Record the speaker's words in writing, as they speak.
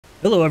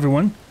Hello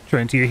everyone,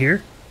 Trientia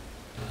here,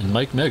 And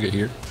Mike Mega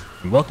here.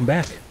 and welcome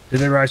back to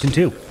Dead Rising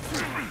 2.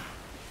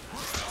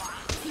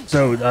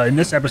 So, in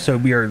this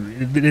episode,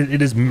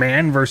 it is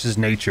man versus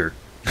nature.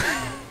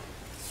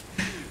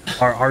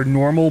 Our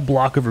normal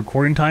block of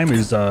recording time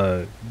is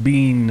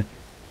being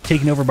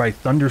taken over by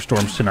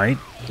thunderstorms tonight,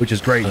 which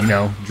is great, you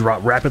know,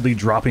 rapidly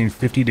dropping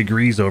 50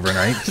 degrees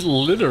overnight.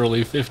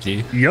 Literally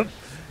 50. Yep.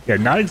 Yeah,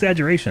 not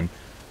exaggeration.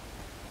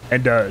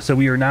 And so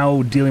we are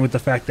now dealing with the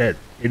fact that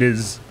it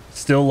is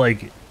still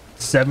like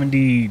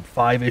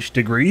 75-ish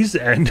degrees,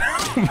 and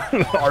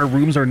our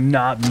rooms are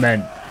not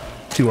meant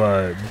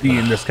to be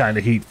in this kind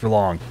of heat for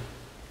long.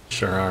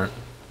 Sure aren't.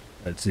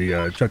 Let's see,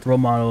 check the role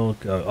model.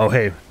 Oh,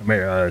 hey,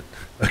 a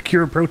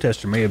Cure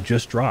protester may have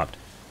just dropped.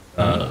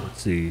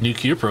 Let's see. New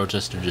Cure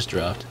protester just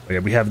dropped. Oh, yeah,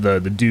 we have the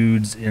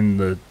dudes in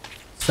the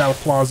South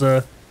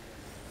Plaza.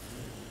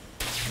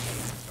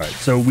 Alright,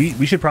 so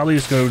we should probably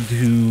just go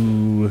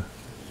to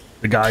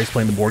the guys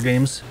playing the board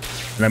games,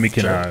 and then we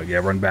can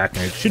Sure. run back,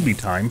 and it should be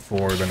time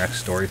for the next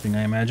story thing,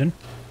 I imagine.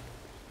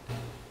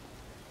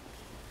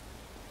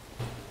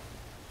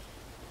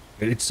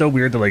 It's so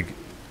weird that, like,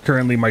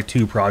 currently my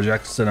two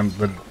projects that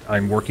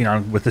I'm working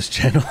on with this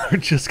channel are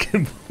just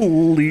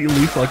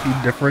completely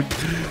fucking different.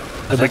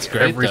 That's like,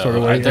 great, every though. sort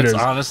of way. That's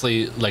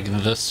honestly, like,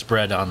 the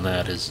spread on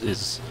that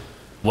is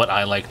what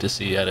I like to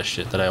see out of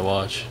shit that I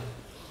watch.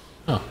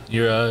 Oh,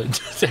 you're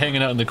just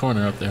hanging out in the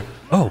corner up there.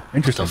 Oh, What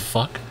interesting. the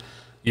fuck?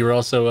 You were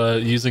also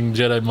using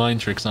Jedi mind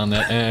tricks on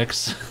that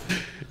axe.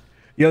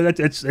 You know,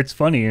 it's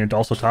funny, and it's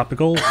also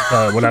topical.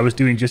 What I was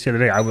doing just the other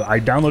day, I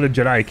downloaded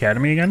Jedi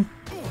Academy again.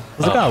 I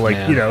was like, oh, like,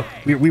 man. you know,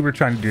 we were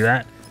trying to do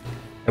that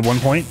at one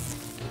point.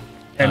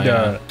 And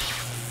yeah.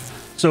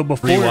 So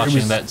before it Rewatching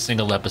was... that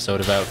single episode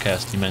of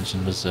Outcast you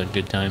mentioned was a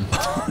good time.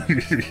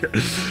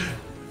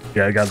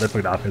 Yeah, I got that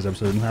fucking Outcast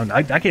episode.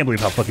 I can't believe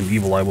how fucking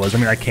evil I was. I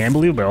mean, I can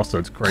believe it, but also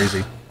it's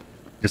crazy.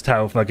 Just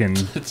how fucking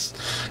It's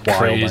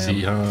wild I am.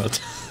 crazy, huh?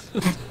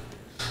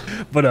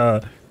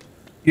 But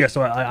yeah,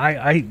 so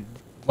I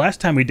last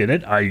time we did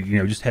it, I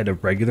just had a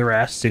regular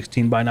ass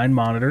 16:9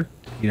 monitor,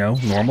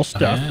 normal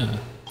stuff. Yeah.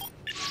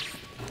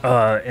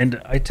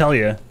 And I tell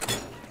you,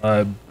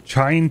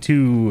 trying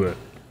to,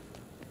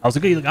 I was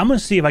like, hey, I'm gonna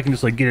see if I can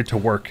just like get it to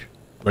work,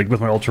 like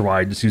with my ultra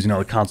wide, just using all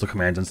the console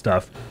commands and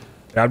stuff.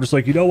 And I'm just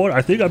like, you know what?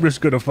 I think I'm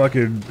just gonna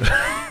fucking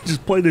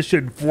just play this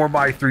shit in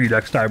 4x3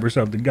 next time or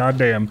something.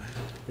 Goddamn,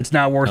 it's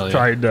not worth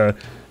trying to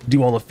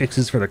do all the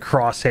fixes for the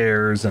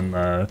crosshairs and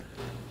the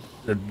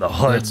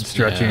HUD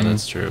stretching. Yeah,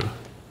 that's true.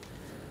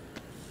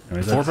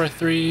 Anyways,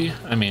 4x3,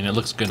 I mean, it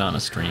looks good on a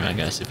stream, I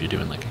guess, if you're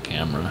doing like a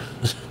camera.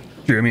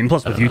 true. I mean,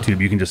 plus with YouTube,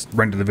 you can just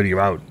render the video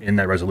out in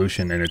that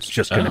resolution, and it's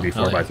just going to be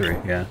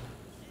 4x3. Yeah.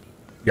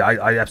 Yeah,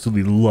 I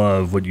absolutely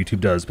love what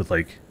YouTube does with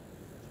like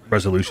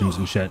resolutions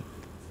and shit.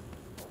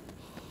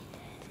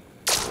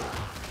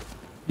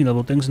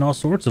 Little things and all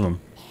sorts of them.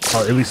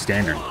 Well, at least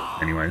standard,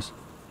 anyways.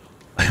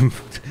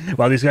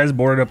 While these guys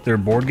boarded up their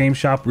board game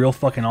shop real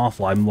fucking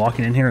awful, I'm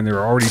walking in here and there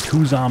are already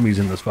 2 zombies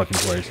in this fucking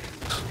place.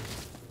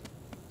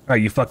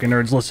 Alright, you fucking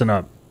nerds, listen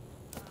up.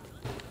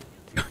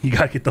 You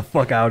gotta get the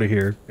fuck out of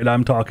here. And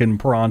I'm talking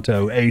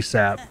pronto,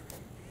 ASAP.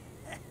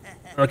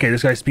 Okay,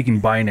 this guy's speaking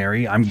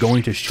binary. I'm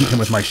going to shoot him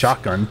with my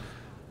shotgun.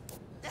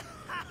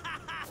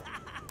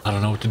 I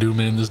don't know what to do,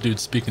 man. This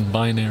dude's speaking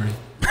binary.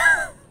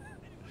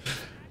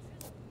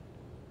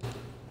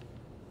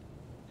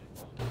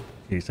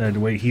 He said to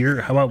wait here.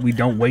 How about we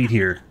don't wait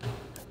here?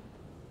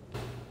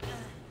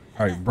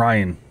 Alright,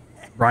 Brian.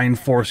 Brian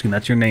Forskin,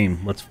 that's your name.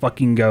 Let's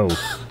fucking go.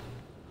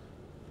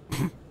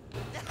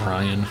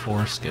 Brian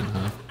Foreskin,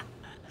 huh?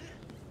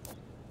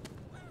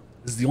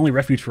 This is the only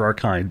refuge for our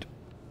kind.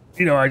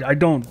 I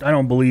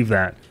don't believe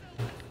that.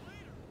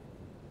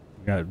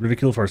 We got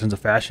ridiculed for our sense of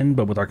fashion,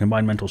 but with our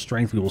combined mental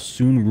strength, we will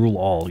soon rule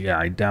all. Yeah,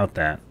 I doubt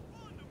that.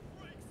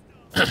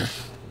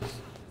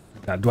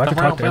 God, do I have to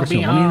talk to every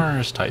single one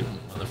of you? Type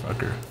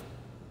motherfucker.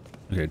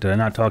 Okay, did I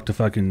not talk to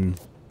fucking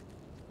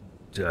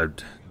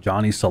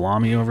Johnny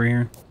Salami over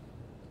here?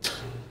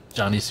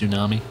 Johnny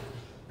Tsunami.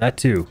 That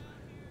too.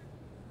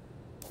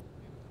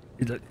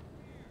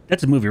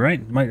 That's a movie,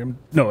 right?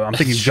 No, I'm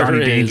thinking Sure Johnny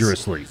is.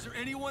 Dangerously.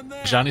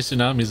 Johnny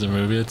Tsunami's a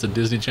movie. It's a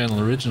Disney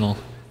Channel original.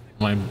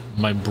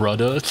 My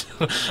brother.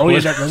 Oh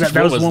yeah,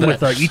 that was the one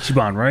with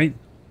Ichiban, right?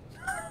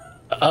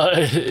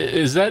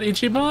 Is that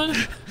Ichiban?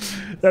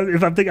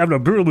 If I'm thinking, I don't know,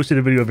 Brutal Moose did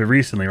a video of it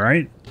recently,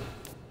 right?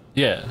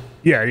 Yeah.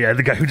 Yeah,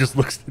 the guy who just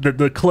looks,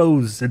 the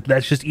clothes,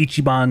 that's just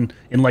Ichiban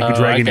in like a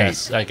Dragon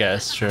Age. I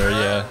guess, sure,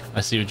 yeah.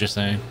 I see what you're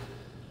saying.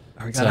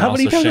 Oh, It's how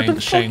many also times have I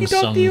Shang fucking talked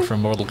to Tsung you?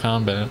 from Mortal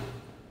Kombat.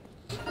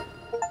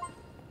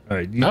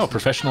 Alright, No,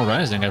 Professional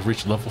Rising. I've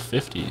reached level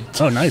 50.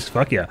 oh, nice,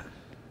 fuck yeah.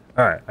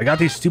 Alright, I got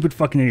these stupid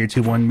fucking idiots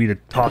who wanted me to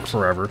talk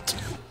forever.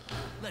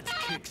 Let's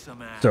kick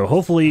some ass. So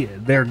hopefully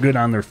they're good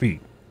on their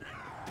feet.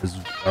 'Cause,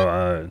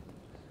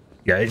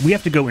 yeah, we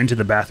have to go into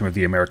the bathroom of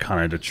the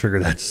Americana to trigger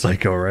that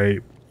psycho,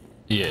 right?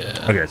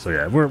 Yeah. Okay, so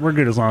yeah, we're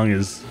good as long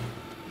as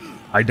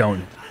I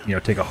don't,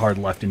 take a hard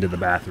left into the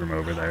bathroom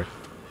over there.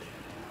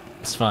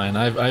 It's fine.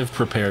 I've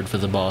prepared for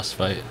the boss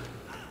fight.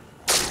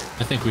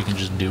 I think we can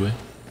just do it.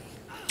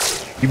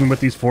 Even with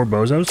these 4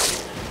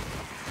 bozos?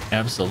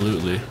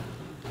 Absolutely.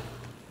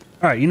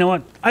 All right, you know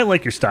what? I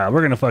like your style.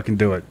 We're gonna fucking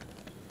do it.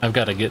 I've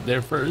got to get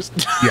there first.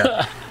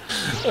 Yeah.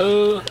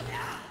 Through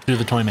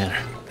the toy manor.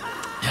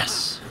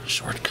 Yes,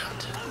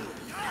 shortcut.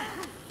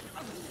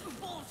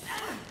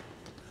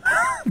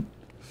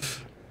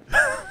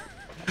 All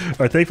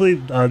right,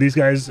 thankfully, these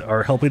guys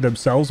are helping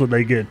themselves when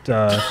they get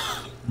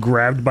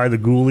grabbed by the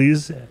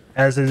ghoulies,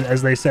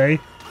 as they say.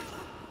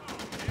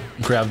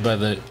 Grabbed by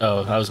the...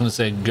 Oh, I was going to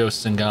say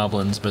ghosts and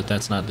goblins, but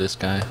that's not this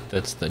guy.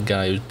 That's the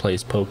guy who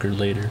plays poker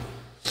later.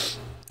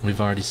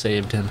 We've already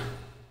saved him.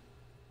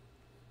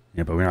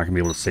 Yeah, but we're not going to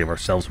be able to save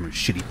ourselves from a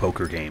shitty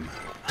poker game.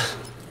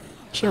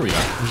 Sure we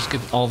are. We just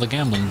get all the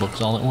gambling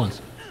books all at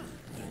once.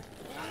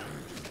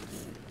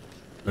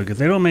 Look, if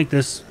they don't make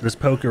this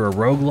poker a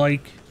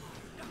roguelike,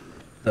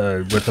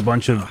 with a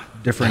bunch of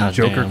different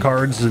Joker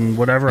cards and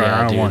whatever, Yeah,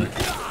 I don't want it.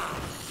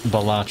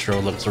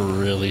 Balatro looks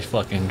really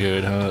fucking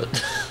good, huh?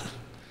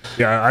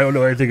 Yeah, I don't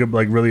know anything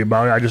like really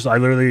about it. I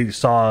literally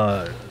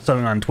saw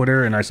something on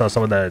Twitter, and I saw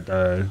someone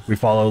that we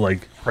follow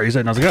like praise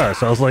it, and I was like, oh.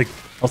 So I was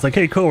like,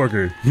 hey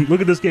coworker,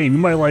 look at this game, you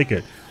might like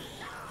it.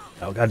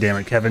 Oh god damn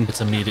it, Kevin!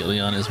 It's immediately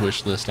on his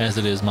wish list, as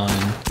it is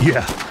mine.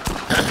 Yeah.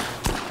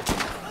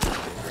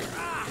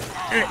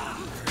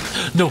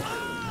 No.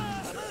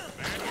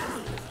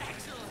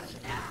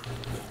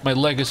 My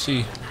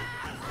legacy.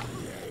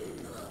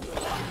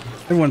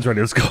 Everyone's ready.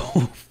 Let's go.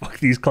 Fuck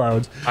these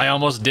clouds. I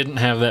almost didn't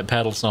have that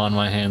paddle saw in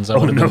my hands. I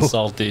would have been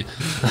salty.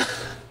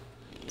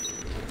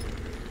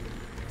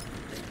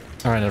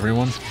 All right,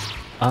 everyone.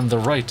 On the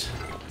right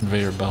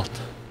conveyor belt.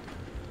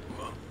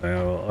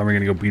 Are we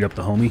gonna go beat up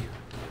the homie?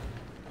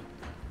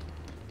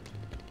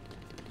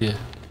 Yeah.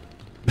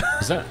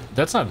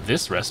 That's not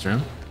this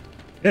restroom.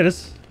 Yeah, it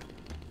is.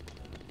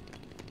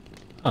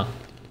 Huh.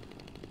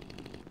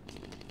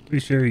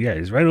 Pretty sure, yeah,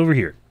 he's right over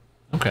here.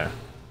 Okay.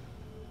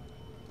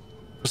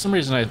 For some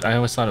reason, I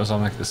always thought it was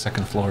on like the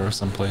second floor or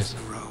someplace.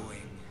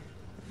 Growing.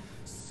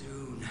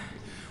 Soon,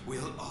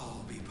 we'll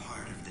all be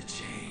part of the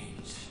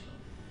change.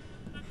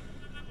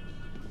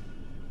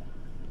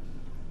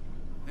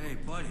 Hey,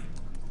 buddy.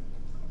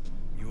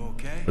 You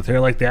okay? With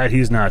hair like that,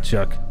 he's not,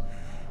 Chuck.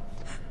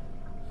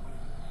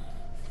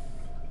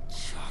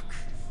 Chuck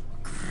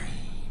Green.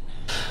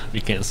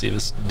 You can't see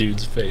this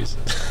dude's face.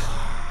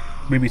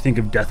 Made me think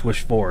of Death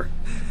Wish 4.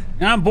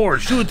 I'm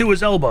bored. Shoot it through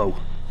his elbow.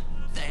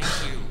 Thank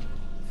you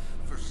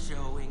for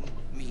showing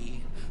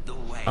me the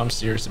way. I'm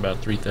serious about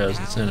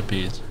 3,000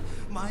 centipedes.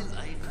 My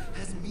life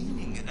has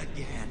meaning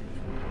again.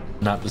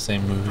 Not the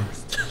same movie.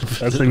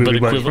 That's the movie,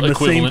 but from the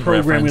same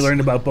program reference. we learned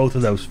about both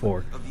of those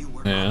for.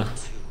 Yeah.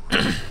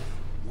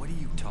 What are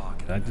you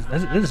talking about?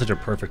 That is such a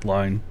perfect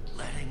line.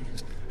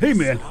 Hey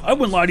man, I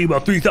wouldn't lie to you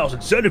about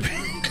 3,000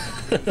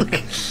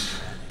 centipedes.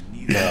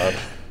 God.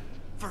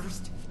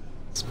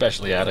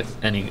 Especially out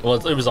of any...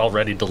 Well, it was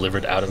already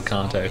delivered out of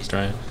context,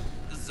 right?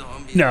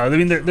 No, I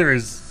mean, there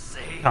is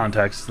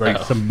context,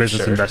 like some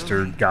business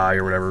investor guy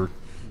or whatever,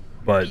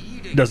 but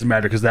it doesn't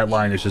matter because that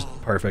line is just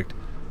perfect.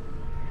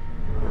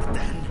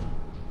 Then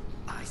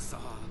I saw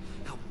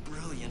how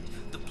brilliant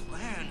the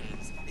plan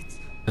is.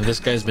 And this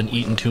guy's been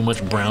eating too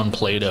much brown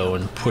Play-Doh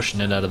and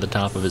pushing it out of the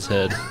top of his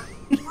head.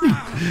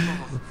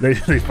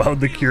 They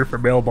found the cure for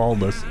male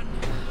baldness.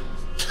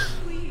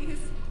 Please,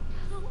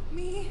 help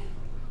me.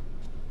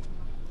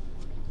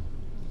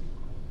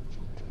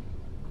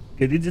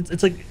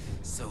 It's like...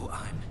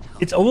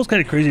 It's almost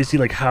kind of crazy to see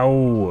like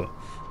how...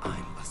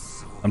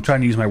 I'm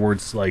trying to use my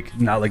words like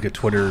not like a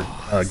Twitter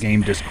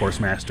game discourse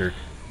master.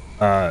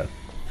 I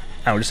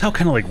don't know, just how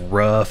kind of like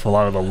rough a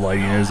lot of the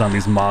lighting is on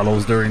these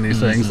models during these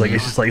things. Like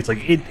it's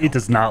like it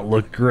does not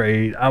look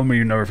great. I don't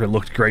even know if it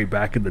looked great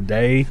back in the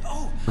day.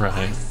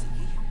 Right.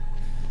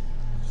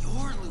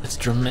 It's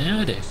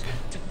dramatic.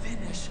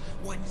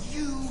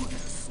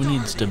 Who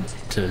needs to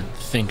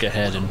think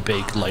ahead and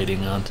bake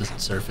lighting onto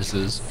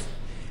surfaces?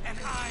 And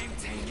I'm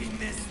taking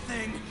this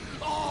thing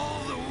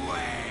all the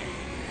way.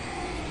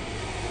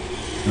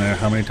 No matter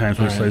how many times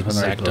we slice my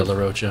Zach De La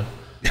Rocha.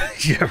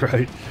 Yeah,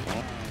 right.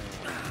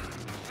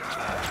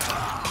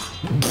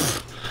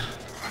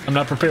 I'm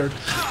not prepared.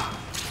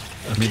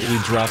 Immediately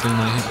dropping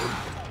my hand.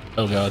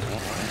 Oh god.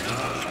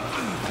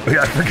 Oh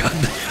yeah, I forgot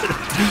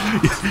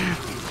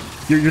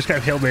that. You're just kind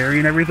of Hail Mary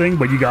and everything,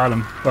 but you got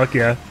him. Fuck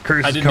yeah.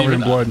 Curtis is covered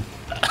in blood.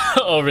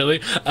 Oh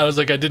really? I was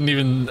like, I didn't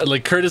even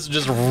like. Curtis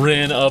just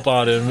ran up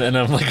on him, and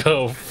I'm like,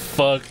 oh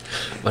fuck.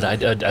 But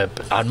I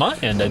on my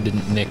end, I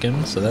didn't nick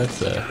him, so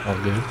that's all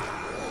good.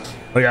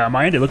 Oh yeah, on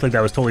my end, it looked like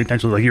that was totally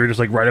intentional. Like you were just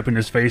like right up in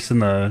his face in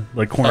the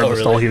like corner of the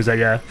stall he was at.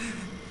 Yeah.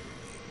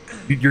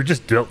 You're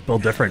just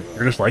built different.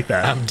 You're just like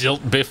that. I'm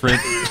Dilt Biffrent.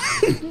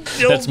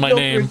 That's my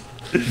name.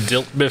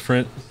 Dilt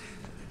Biffrent.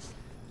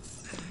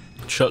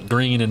 Chuck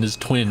Green and his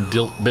twin,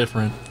 Dilt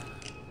Biffrent.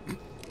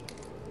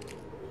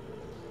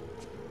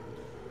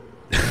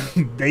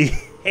 They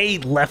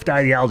hate left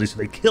ideology, so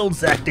they killed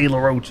Zach De La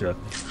Rocha.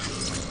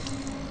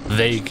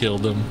 They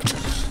killed him.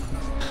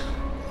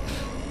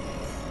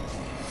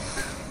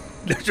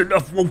 There's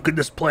enough woke in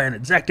this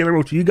planet. Zach De La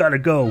Rocha, you gotta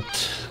go.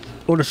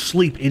 Go to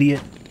sleep,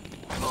 idiot.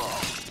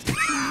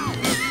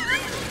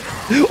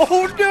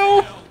 Oh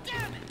no!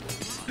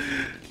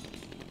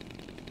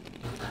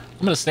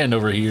 I'm gonna stand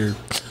over here.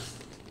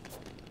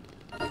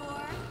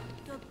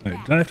 Wait,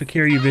 do I have to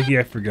carry you, Vicky?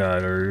 I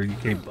forgot. Or are you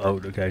capable?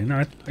 Oh, okay.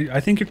 No, I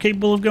think you're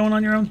capable of going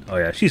on your own. Oh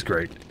yeah, she's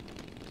great.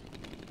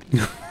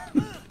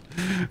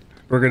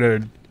 We're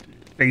gonna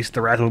face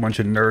the wrath of a bunch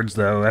of nerds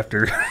though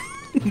after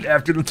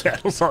after the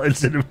Palisades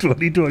incident of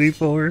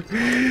 2024.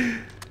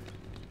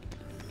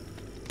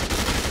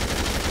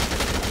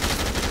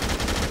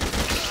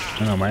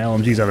 I know my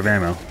LMG's out of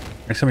ammo.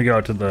 Next time we go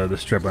out to the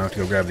strip, I have to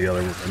go grab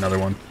another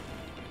one.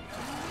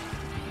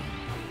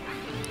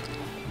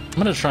 I'm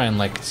gonna try and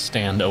like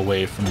stand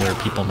away from where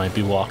people might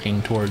be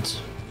walking towards.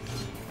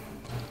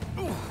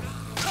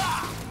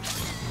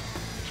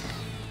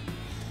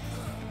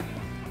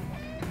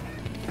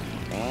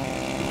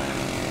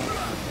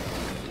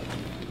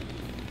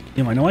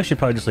 You know, I know I should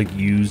probably just like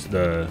use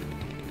the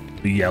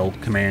yell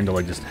command to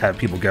like just have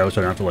people go, so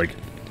I don't have to like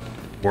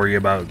worry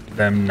about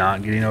them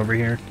not getting over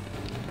here.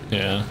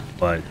 Yeah.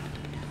 But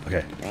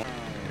okay,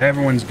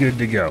 everyone's good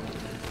to go.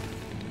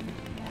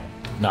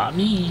 Not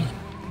me.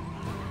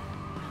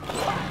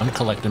 I'm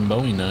collecting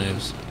Bowie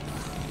knives.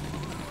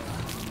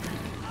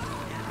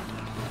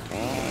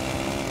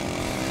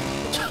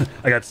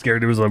 I got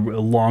scared. It was a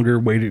longer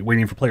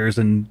waiting for players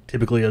than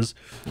typically is.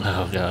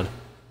 Oh god.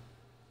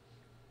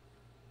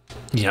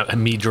 Yeah,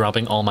 and me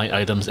dropping all my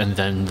items and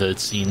then the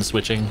scene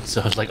switching,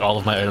 so it's like all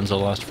of my items are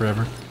lost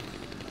forever.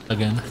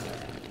 Again.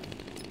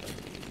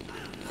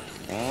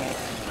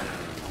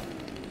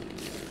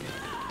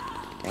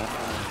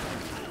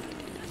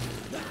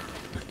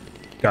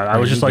 God, I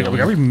was just like,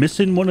 are we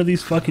missing one of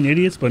these fucking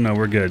idiots? But no,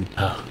 we're good.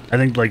 Oh. I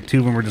think like two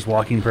of them were just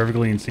walking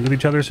perfectly in sync with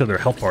each other, so their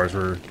health bars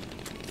were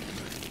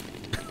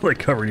like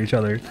covering each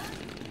other.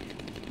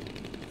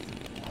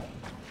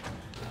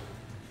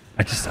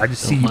 I just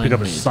see you pick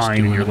up a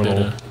sign in your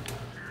little...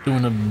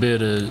 Doing a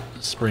bit of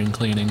spring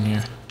cleaning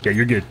here. Yeah,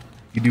 you're good.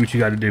 You do what you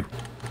gotta do.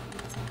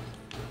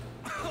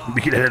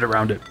 We can head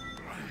around it.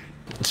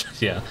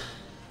 Yeah.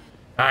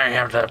 I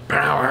have the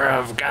power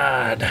of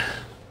God.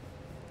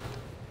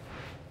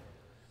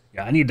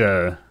 Yeah, I need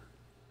to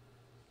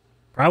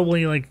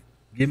probably like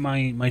get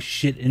my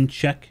shit in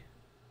check,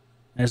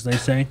 as they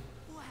say.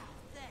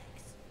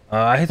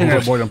 I think I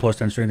avoid on plus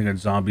 10 strength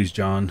against zombies,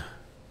 John.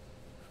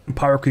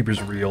 Power creeper's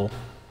real.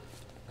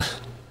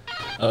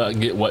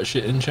 Get what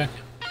shit in check?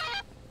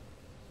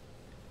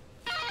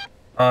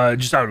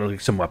 Just out of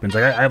like some weapons.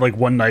 Like I have like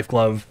one knife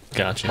glove,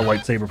 Gotcha. a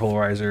lightsaber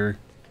polarizer.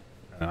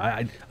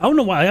 I don't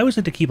know why. I always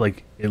like to keep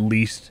like at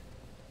least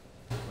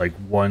like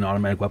one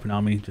automatic weapon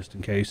on me just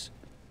in case.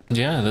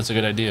 Yeah, that's a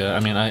good idea.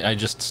 I mean, I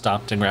just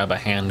stopped to grab a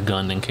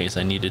handgun in case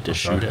I needed to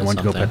shoot at I went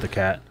something. to go pet the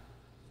cat.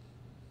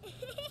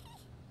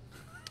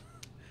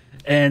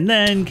 And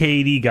then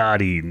Katie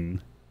got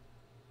eaten.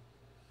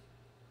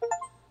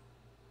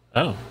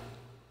 Oh,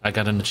 I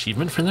got an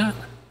achievement for that?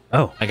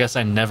 Oh, I guess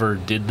I never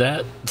did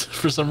that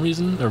for some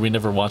reason, or we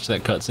never watched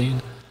that cutscene.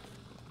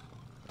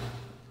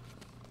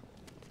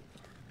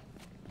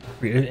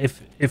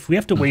 if we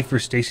have to wait for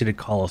Stacy to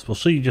call us,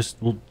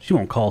 she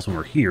won't call us when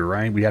we're here,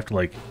 right? We have to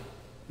like,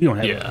 we don't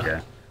have.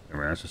 Yeah. Never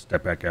mind, let's just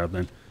step back out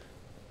then.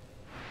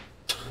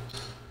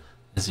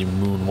 As you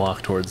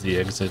moonwalk towards the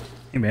exit.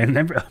 Hey man,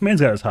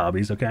 man's got his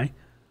hobbies, okay?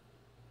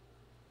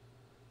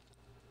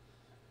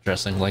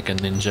 Dressing like a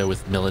ninja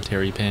with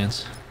military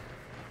pants.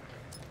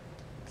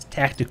 It's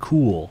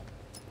tactical.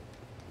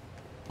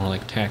 More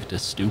like tact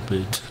is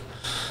stupid.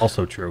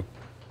 Also true.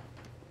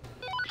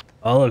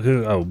 Oh look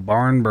who! Oh,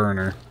 barn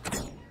burner.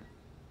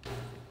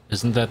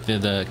 Isn't that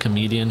the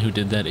comedian who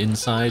did that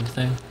inside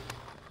thing?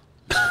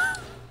 Let's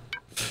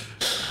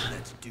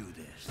do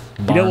this.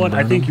 You know what?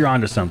 I think you're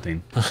onto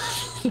something.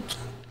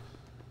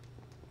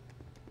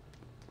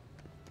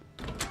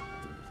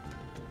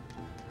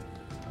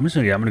 I'm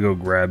gonna go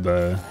grab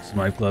some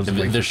knife gloves. And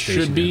wait there for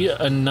Stacy should be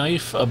a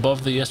knife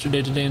above the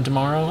yesterday, today, and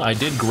tomorrow. I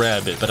did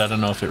grab it, but I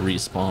don't know if it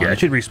respawned. Yeah, it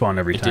should respawn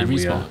every It time. did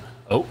respawn.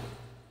 Oh.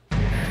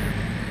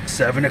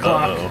 7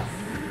 o'clock. Uh-oh.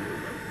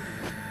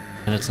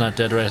 And it's not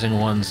Dead Rising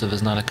 1, so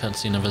there's not a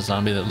cutscene of a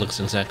zombie that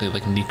looks exactly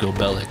like Nico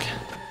Bellic.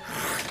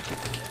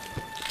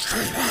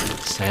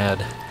 Sad.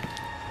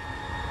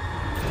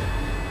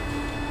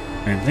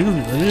 Man, think of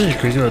it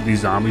crazy about these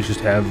zombies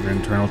just have an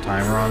internal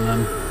timer on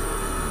them.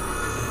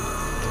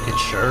 It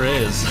sure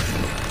is.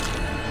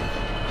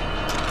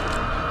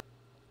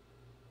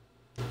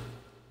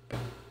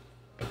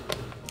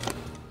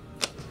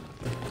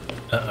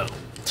 Uh-oh.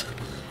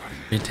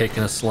 Me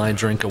taking a sly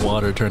drink of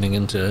water turning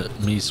into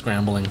me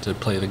scrambling to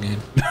play the game.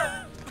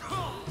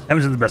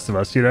 Happens to the best of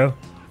us, you know?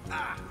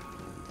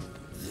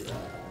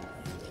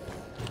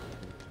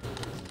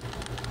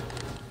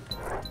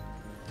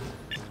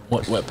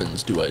 What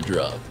weapons do I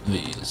drop?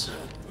 These.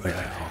 Wait,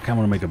 I kind of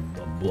want to make a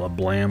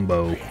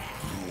Blambo.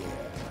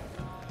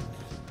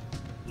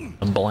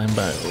 A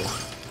Blambo.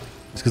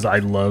 It's because I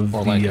love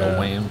Or like a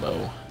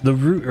Wambo. the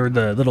root or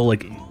the little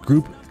like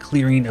group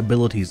clearing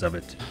abilities of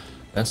it.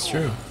 That's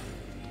true.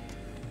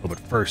 Oh, but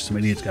first, some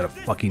idiot's gotta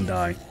fucking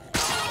die.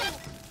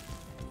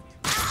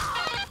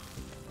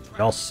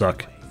 Y'all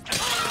suck.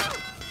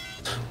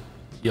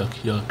 Yuck,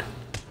 yuck.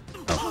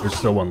 Oh, there's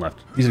still one left.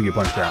 He's gonna get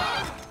punched out.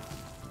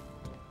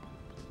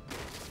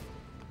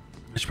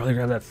 I should probably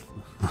grab that.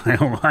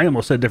 I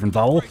almost said a different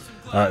vowel.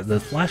 The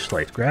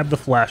flashlight. Grab the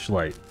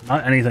flashlight.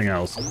 Not anything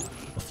else.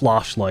 The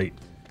flashlight.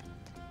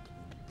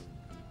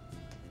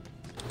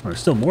 Oh, there's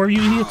still more of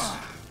you idiots?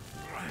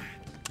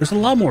 There's a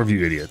lot more of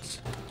you idiots.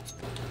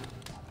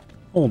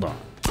 Hold on.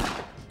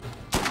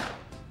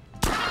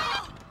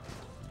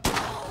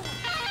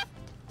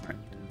 Alright.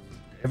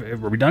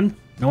 Are we done?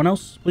 No one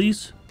else,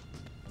 please?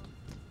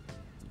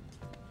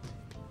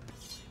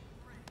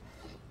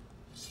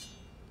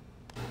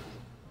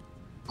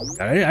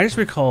 I just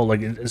recall,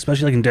 like,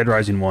 especially like in Dead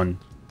Rising 1,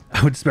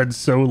 I would spend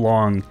so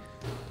long,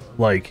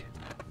 like,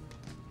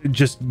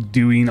 just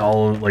doing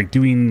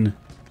doing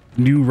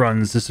new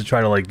runs just to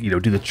try to, like, you know,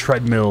 do the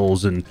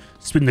treadmills and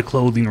spin the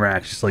clothing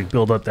racks, just like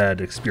build up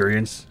that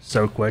experience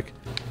so quick.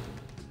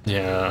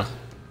 Yeah.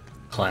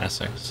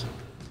 Classics.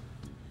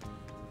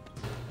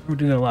 We're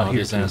doing that a lot All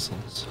here, these too.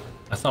 assholes.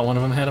 I thought one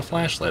of them had a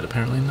flashlight.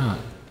 Apparently not.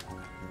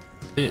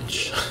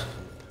 Bitch.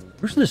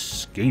 Where's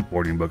this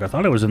skateboarding book? I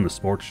thought it was in the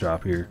sports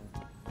shop here.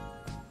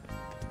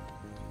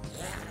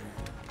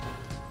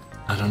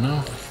 I don't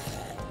know.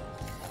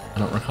 I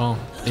don't recall.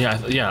 Yeah,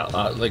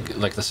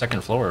 like the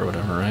second floor or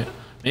whatever, right?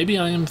 Maybe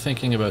I am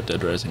thinking about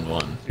Dead Rising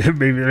 1.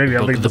 maybe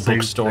I'll think The same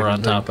bookstore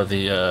on thing. top of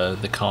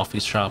the coffee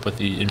shop with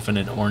the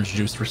infinite orange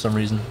juice for some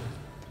reason.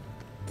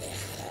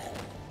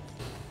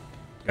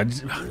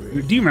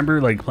 Do you remember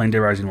like playing Dead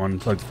Rising 1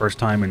 for like the first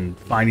time and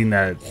finding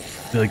that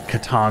like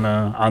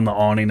katana on the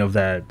awning of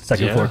that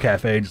second floor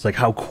cafe? Just like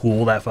how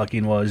cool that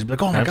fucking was. You'd be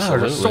like, oh my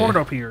god, there's a sword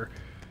up here.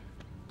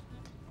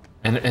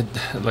 And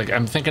like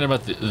I'm thinking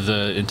about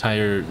the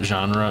entire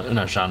genre,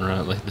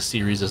 like the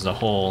series as a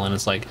whole, and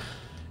it's like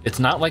it's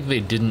not like they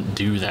didn't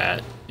do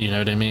that. You know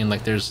what I mean?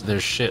 Like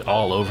there's shit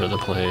all over the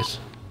place.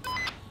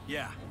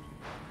 Yeah.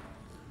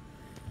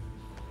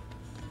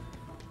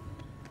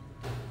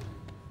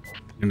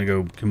 I'm gonna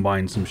go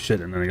combine some shit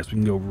and then I guess we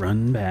can go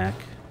run back.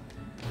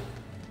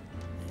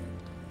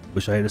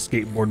 Wish I had a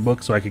skateboard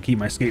book so I could keep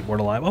my skateboard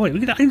alive. Oh wait,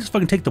 I can just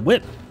fucking take the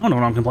whip. I don't know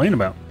what I'm complaining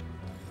about.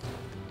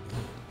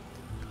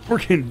 We're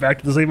getting back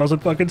to the same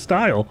fucking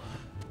style.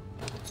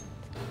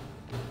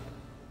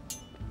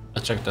 I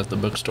checked out the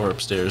bookstore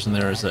upstairs, and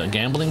there is a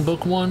gambling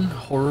book one,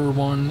 horror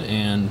one,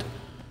 and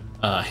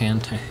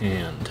hand to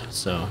hand.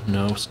 So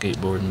no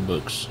skateboarding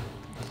books.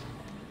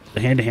 The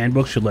hand-to-hand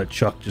book should let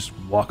Chuck just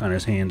walk on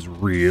his hands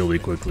really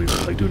quickly,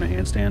 like doing a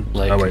handstand.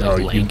 Like, oh wait,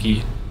 like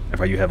lanky.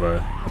 You have a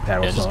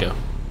paddle Yeah, saw. just go.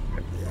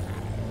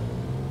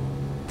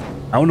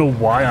 I don't know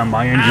why on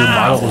my end your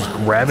model was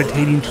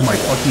gravitating to my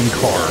fucking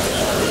car.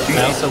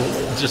 I also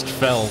just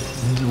fell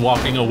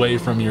walking away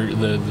from the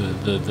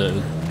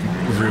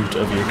root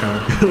of your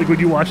car. Like when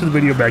you watch the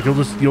video back, you'll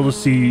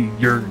just see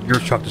your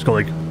Chuck just go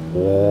like,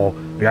 whoa.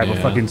 Like I have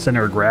a fucking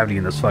center of gravity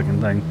in this fucking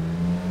thing.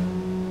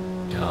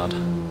 God.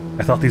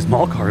 I thought these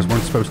mall cars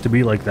weren't supposed to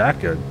be like that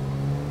good.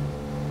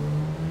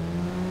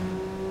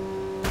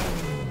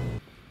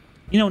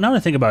 You know, now that I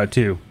think about it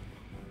too,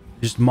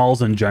 just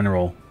malls in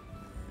general.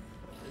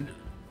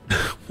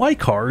 Why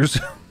cars?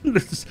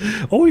 It's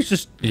always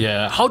just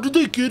How did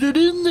they get it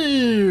in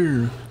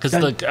there? Because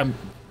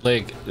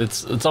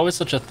it's always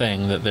such a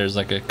thing that there's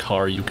like a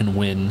car you can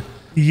win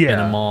in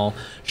a mall.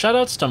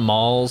 Shoutouts to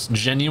malls.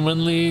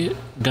 Genuinely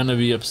gonna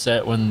be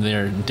upset when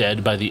they're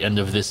dead by the end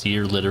of this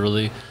year.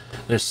 Literally,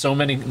 there's so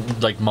many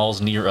like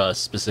malls near us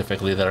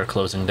specifically that are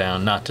closing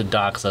down. Not to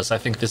dox us, I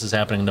think this is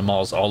happening to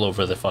malls all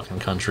over the fucking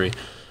country.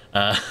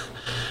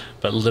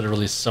 But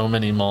literally so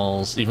many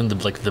malls, even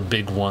the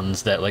big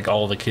ones that like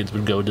all the kids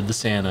would go to the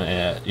Santa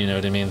at, you know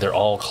what I mean? They're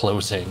all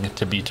closing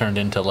to be turned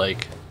into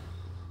like,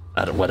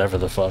 whatever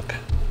the fuck.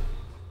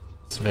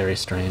 It's very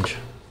strange.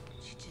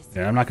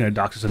 Yeah, I'm not going to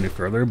dox us any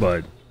further,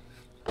 but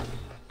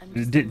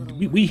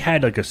we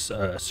had like a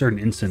certain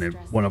incident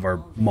at one of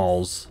our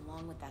malls,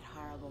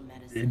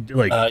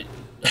 like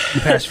the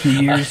past few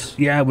years.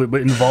 Yeah,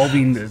 but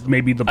involving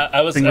maybe the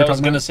I was thing we're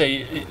talking gonna about.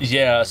 say,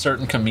 yeah, a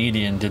certain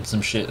comedian did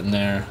some shit in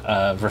there,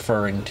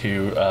 referring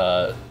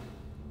to.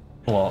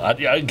 Well, I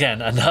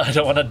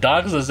don't want to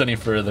dox this any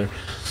further,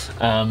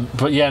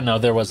 but yeah, no,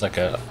 there was like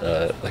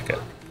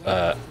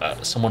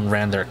someone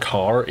ran their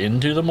car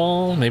into the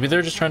mall. Maybe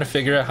they're just trying to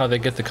figure out how they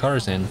get the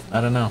cars in.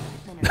 I don't know.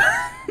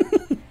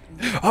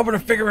 I'm gonna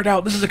figure it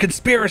out. This is a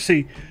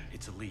conspiracy.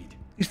 It's a lead.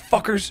 These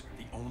fuckers.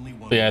 The only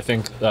one. But yeah, I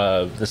think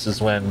this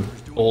is when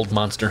old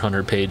Monster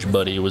Hunter Page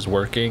Buddy was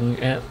working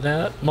at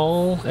that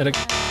mall at a.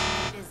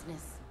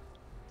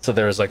 So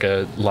there was like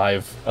a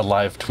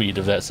live tweet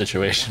of that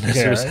situation as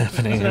it was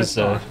happening. Just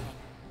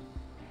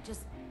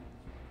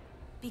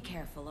be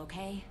careful,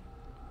 okay?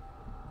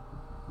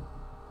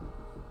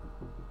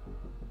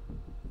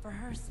 For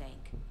her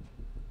sake.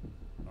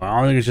 I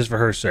don't think it's just for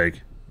her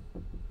sake.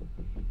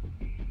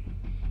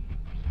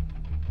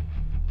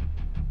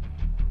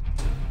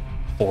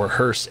 For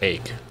her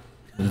sake.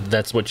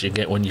 That's what you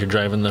get when you're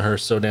driving the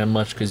hearse so damn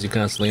much, because you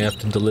constantly have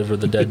to deliver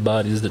the dead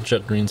bodies that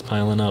Chuck Green's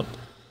piling up.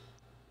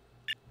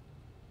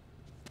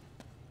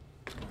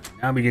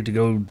 Now we get to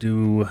go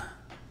do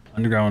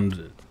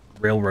Underground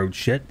Railroad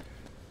shit,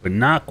 but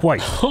not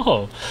quite.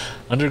 Oh,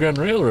 Underground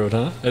Railroad,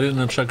 huh? I didn't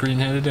know Chuck Green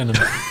had it in him.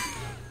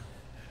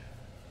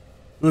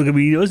 Look, I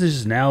mean, this is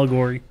just an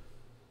allegory.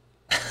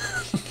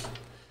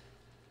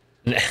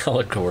 An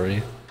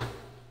allegory.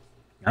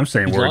 I'm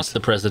saying He words. lost the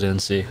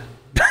presidency.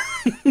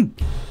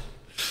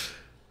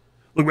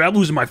 Look, I'm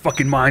losing my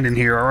fucking mind in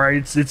here. All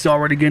right, it's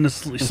already getting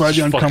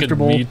slightly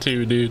uncomfortable. Me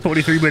too, dude.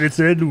 23 minutes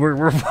in,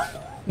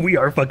 we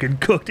are fucking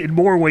cooked in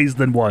more ways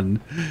than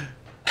one.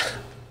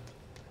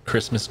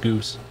 Christmas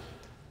goose.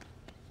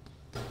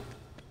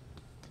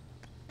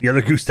 The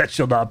other goose that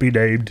shall not be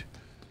named.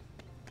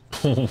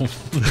 We're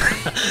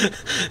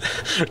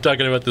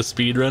talking about the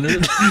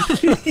speedrunner.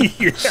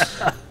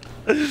 Yeah.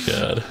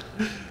 God.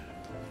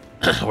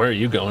 Where are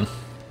you going?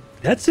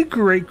 That's a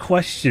great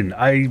question.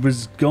 I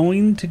was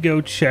going to go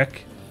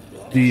check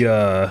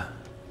the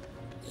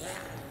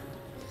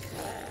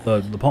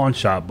pawn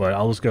shop, but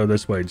I'll just go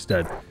this way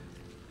instead.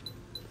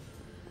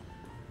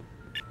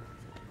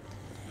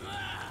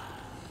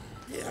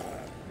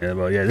 Yeah,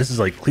 well, yeah, this is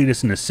like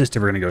Cletus and his sister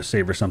were gonna go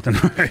save or something,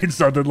 right?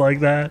 Something like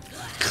that.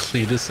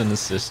 Cletus and his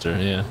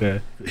sister, yeah. Yeah,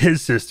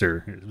 his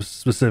sister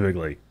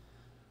specifically.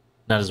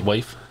 Not his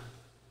wife.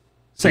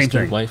 Same Sister,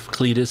 thing. Wife,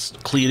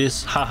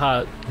 Cletus,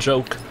 haha,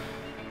 joke.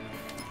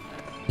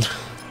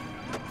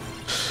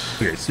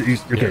 Okay, so okay,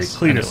 Yes,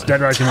 Cletus, anyway.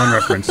 Dead Rising 1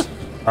 reference.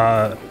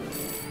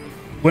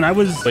 When I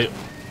was... Wait,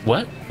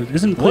 what?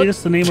 Isn't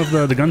Cletus the name of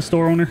the gun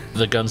store owner?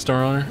 The gun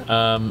store owner?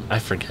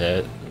 I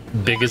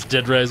biggest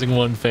Dead Rising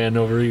 1 fan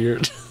over here.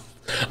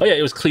 Oh yeah,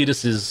 it was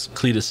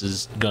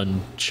Cletus's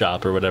gun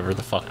shop or whatever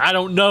the fuck. I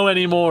don't know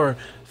anymore.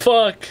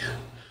 Fuck.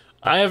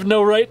 I have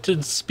no right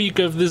to speak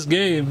of this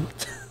game.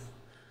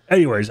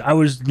 Anyways, I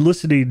was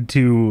listening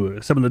to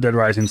some of the Dead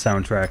Rising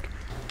soundtrack,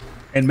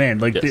 and man,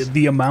 like Yes.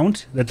 the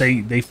amount that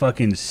they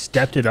fucking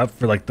stepped it up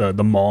for like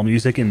the mall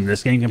music in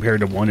this game compared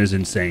to 1 is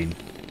insane.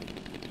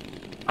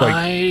 Like,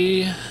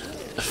 I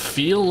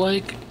feel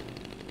like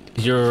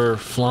you're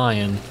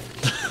flying.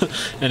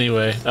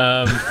 Anyway,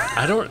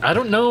 I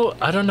don't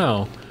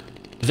know.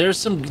 There's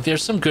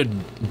some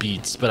good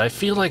beats, but I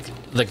feel like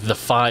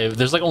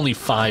there's like only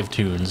 5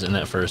 tunes in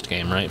that first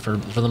game, right? For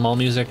the mall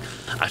music.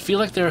 I feel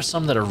like there are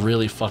some that are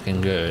really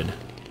fucking good.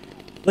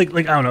 like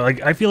I don't know,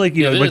 like I feel like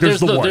you know, like there's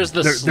the one, there's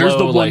the there's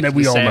the one like, that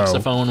we all know.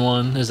 saxophone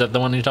one. Is that the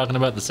one you're talking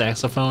about? The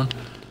saxophone?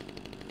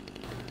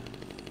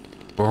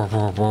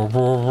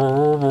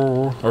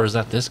 Or is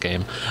that this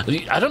game?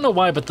 I don't know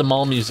why, but the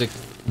mall music.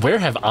 Where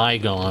have I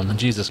gone?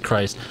 Jesus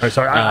Christ! All right,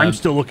 sorry, I'm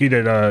still looking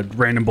at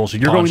random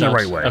bullshit. You're going the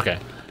right way. Okay.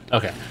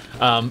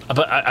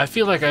 But I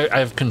feel like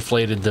I've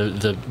conflated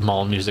the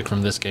mall music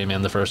from this game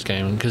and the first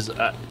game, because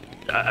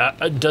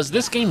does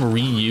this game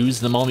reuse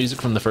the mall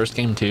music from the first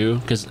game too?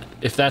 Because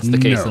if that's the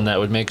case, No. then that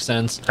would make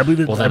sense. I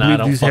believe well, then I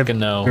don't these fucking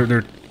know.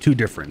 They're two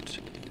different,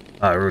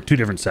 or two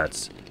different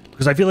sets.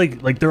 Because I feel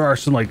like there are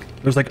some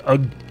there's like a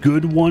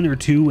good 1 or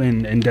 2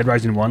 in Dead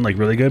Rising 1, like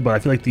really good, but I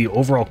feel like the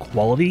overall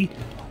quality,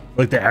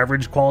 like the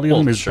average quality of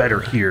them, is sure. better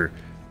here.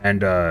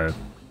 And there's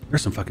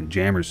some fucking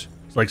jammers.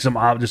 It's like some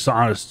just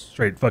honest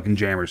straight fucking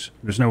jammers.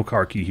 There's no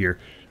car key here.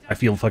 I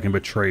feel fucking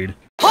betrayed.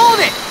 Hold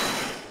it!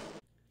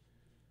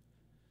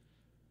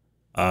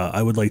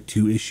 I would like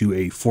to issue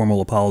a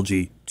formal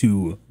apology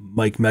to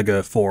Mike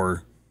Mega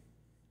for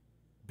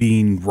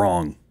being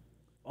wrong.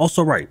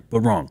 Also right, but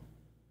wrong.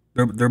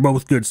 They're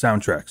both good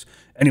soundtracks.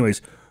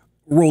 Anyways,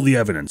 roll the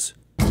evidence.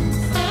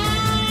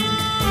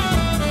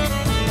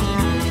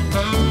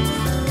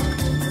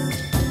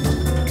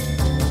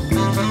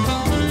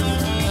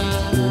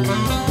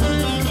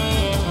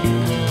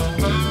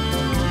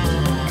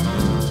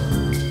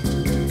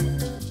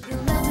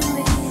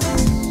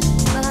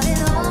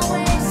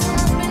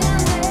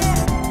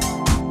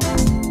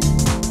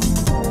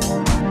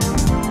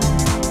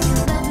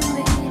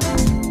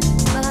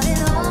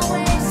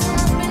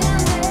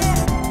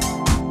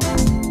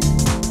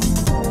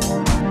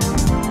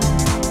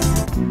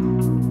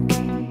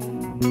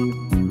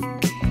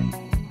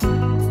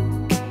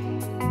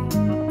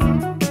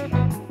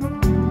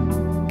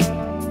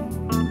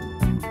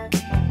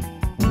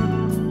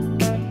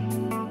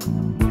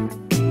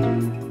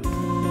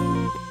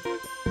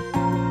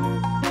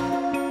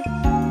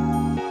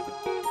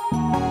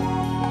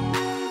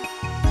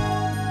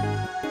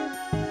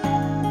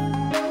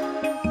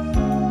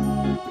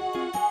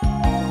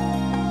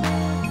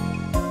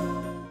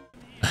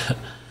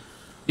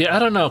 Yeah, I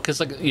don't know,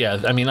 because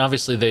I mean,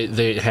 obviously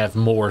they have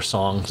more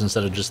songs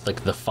instead of just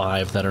like the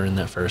 5 that are in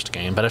that first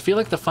game. But I feel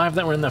like the 5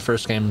 that were in that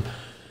first game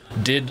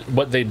did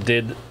what they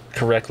did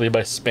correctly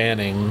by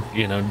spanning,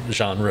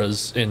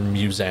 genres in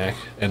music,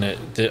 and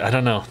it did, I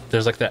don't know.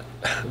 There's like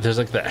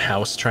that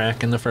house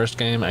track in the first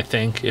game. I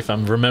think, if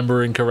I'm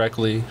remembering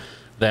correctly,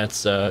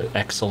 that's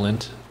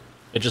excellent.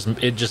 It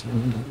just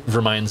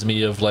reminds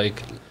me of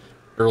like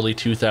early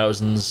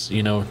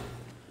 2000s,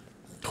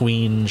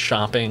 Queen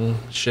shopping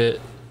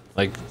shit.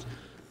 like,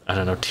 I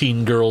don't know,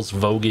 teen girls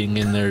voguing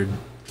in their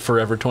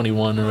Forever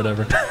 21 or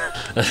whatever.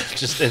 It's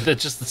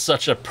just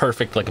such a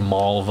perfect like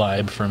mall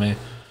vibe for me.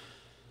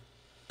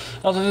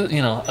 Although,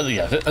 you know,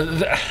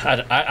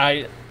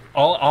 yeah,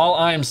 all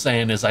I'm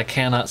saying is I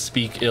cannot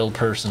speak ill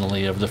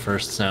personally of the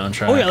first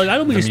soundtrack. Oh yeah, like I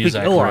don't mean to speak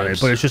ill on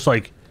it, but it's just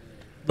like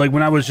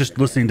when I was just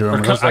listening to them,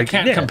 I was like,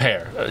 I can't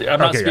compare. I'm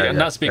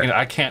not speaking. Yeah.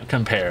 I can't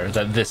compare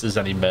that this is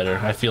any better.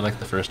 I feel like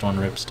the first one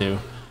rips too.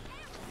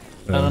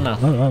 I don't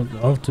know.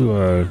 I'll have to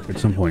at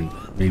some point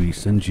maybe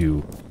send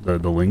you the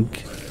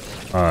link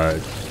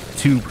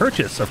to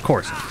purchase, of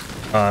course,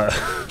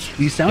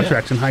 these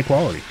soundtracks in high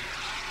quality.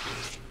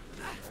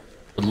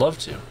 Would love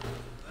to.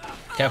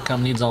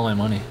 Capcom needs all my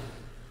money.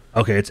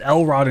 Okay, it's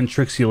Elrod and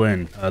Trixie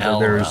Lynn.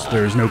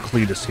 There's no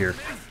Cletus here.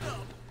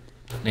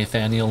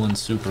 Nathaniel and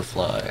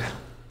Superfly.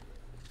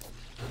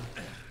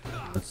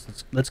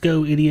 Let's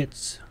go,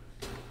 idiots.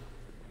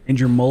 And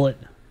your mullet.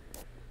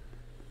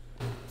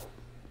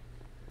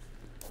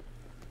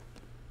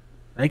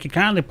 Thank you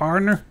kindly,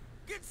 partner.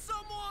 Get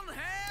someone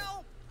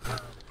help!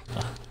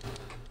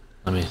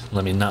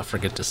 Let me not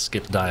forget to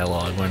skip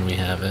dialogue when we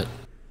have it.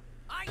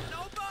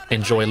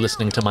 Enjoy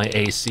listening to my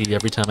AC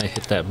every time I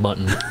hit that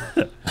button.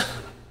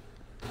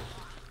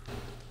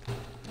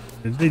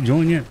 Did they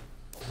join yet?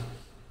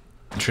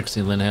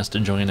 Trixie Lynn has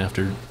to join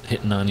after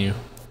hitting on you.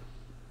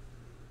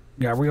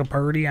 Got real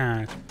purty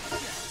eyes.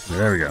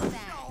 There we go.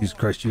 Jesus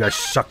Christ, you guys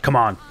suck. Come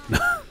on.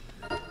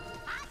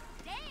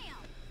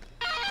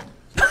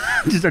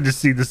 I just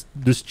see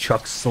this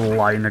Chuck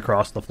sliding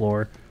across the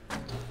floor.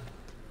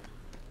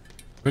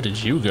 Where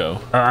did you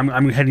go?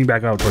 I'm heading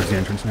back out towards the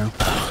entrance now.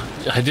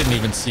 I didn't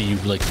even see you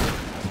like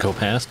go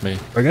past me.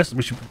 I guess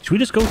should we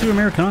just go through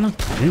Americana? I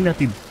think that'd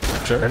be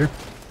better.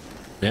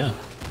 Yeah.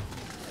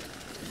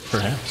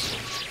 Perhaps.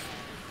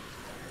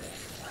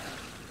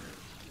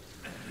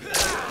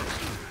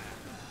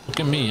 Look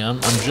at me, I'm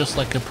just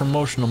like a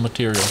promotional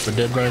material for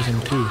Dead Rising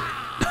 2.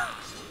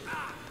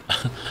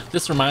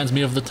 This reminds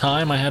me of the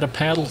time I had a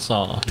paddle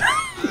saw.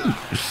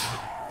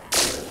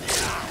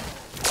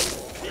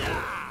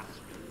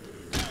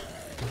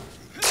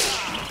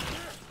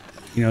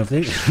 You know,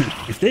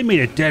 if they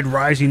made a Dead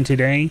Rising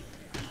today,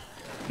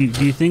 do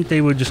you think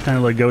they would just kind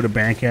of like go to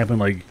Bandcamp and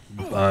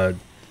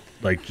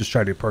like just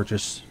try to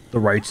purchase the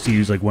rights to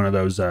use like one of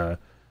those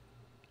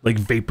like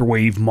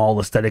vaporwave mall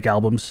aesthetic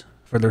albums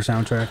for their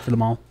soundtrack for the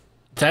mall?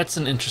 That's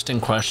an interesting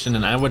question,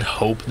 and I would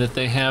hope that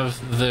they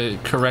have the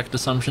correct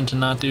assumption to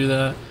not do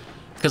that,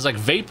 because like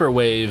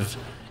vaporwave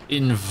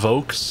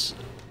invokes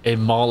a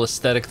mall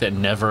aesthetic that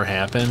never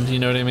happened. You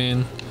know what I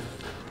mean?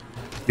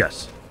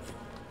 Yes.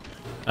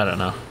 I don't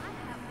know.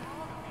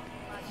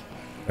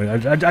 I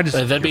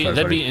just that'd be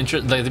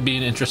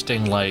an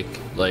interesting like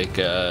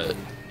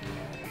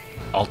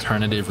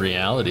alternative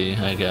reality,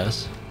 I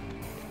guess.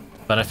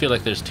 But I feel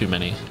like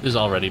there's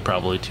already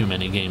probably too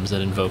many games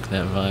that invoke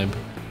that vibe.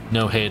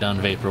 No hate on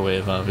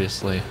vaporwave,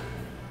 obviously,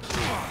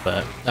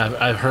 but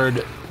I've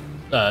heard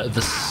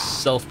the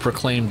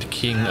self-proclaimed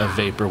king of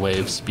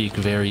vaporwave speak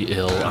very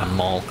ill on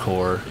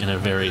mallcore in a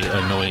very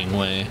annoying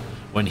way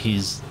when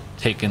he's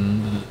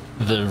taken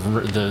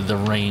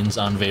the reins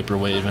on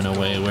vaporwave in a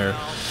way where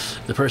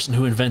the person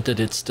who invented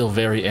it's still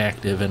very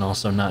active and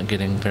also not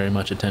getting very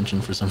much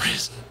attention for some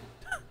reason.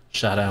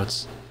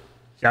 Shoutouts.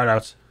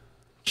 Shoutouts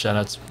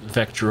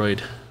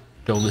Vectroid.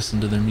 Go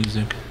listen to their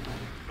music.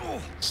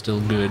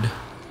 Still good.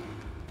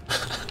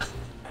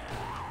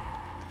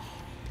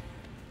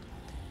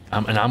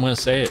 And I'm gonna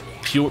say it,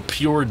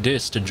 pure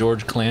diss to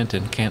George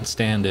Clanton. Can't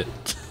stand it.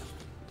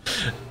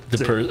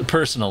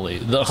 Personally,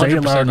 the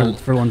 100%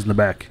 for ones in the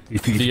back. The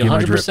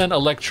 100%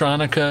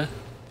 electronica,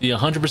 the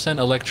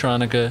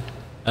 100%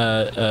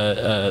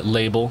 electronica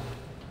label,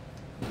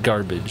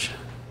 garbage.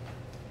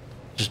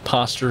 Just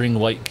posturing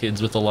white kids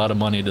with a lot of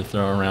money to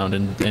throw around,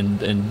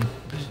 and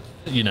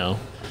you know,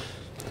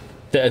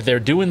 they're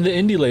doing the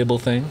indie label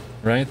thing,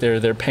 right?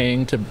 They're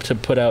paying to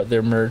put out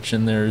their merch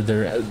and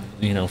their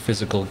you know,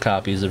 physical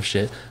copies of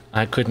shit.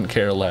 I couldn't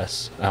care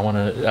less. I want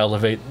to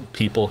elevate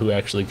people who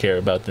actually care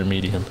about their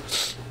medium.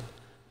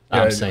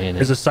 I'm saying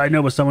it. As a side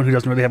note, with someone who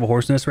doesn't really have a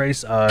horse in this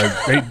race,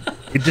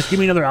 just give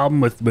me another album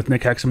with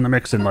Nick Hexum in the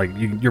mix, and like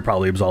you're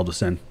probably absolved of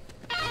sin.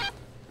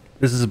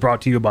 This is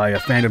brought to you by a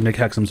fan of Nick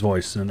Hexum's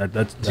voice, and that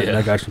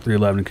guy's from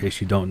 311. In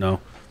case you don't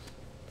know.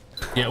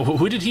 Yeah,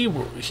 who did he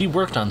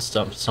worked on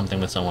something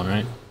with someone,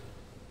 right?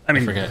 I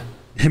forget.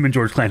 Him and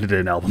George Clanton did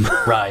an album.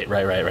 Right.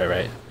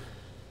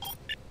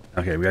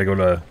 Okay, we gotta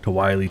go to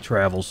Wiley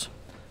Travels.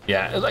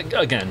 Yeah, like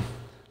again,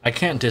 I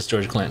can't diss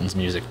George Clanton's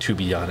music, to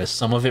be honest.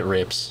 Some of it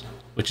rips,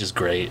 which is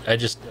great. I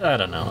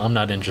don't know. I'm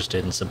not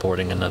interested in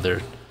supporting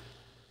another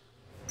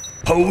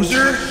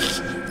poser.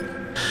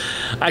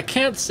 I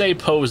can't say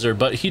poser,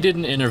 but he did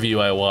an interview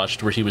I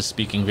watched where he was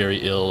speaking very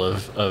ill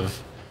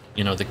of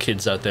you know, the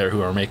kids out there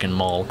who are making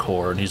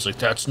mallcore, and he's like,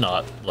 that's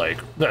not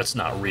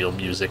real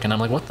music. And I'm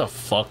like, what the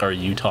fuck are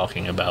you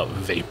talking about,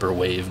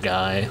 vaporwave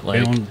guy?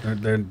 Like,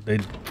 they're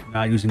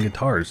not using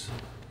guitars.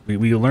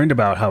 We learned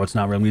about how it's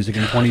not real music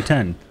in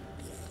 2010.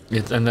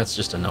 And that's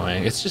just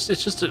annoying.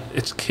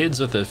 It's kids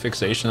with a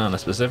fixation on a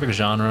specific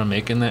genre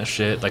making that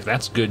shit. Like,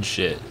 that's good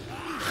shit.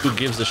 Who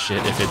gives a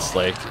shit if it's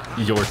like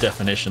your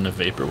definition of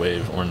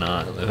vaporwave or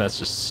not? That's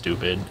just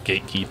stupid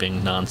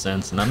gatekeeping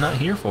nonsense, and I'm not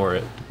here for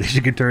it. They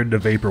should get turned into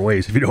vapor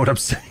waste, if you know what I'm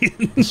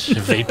saying.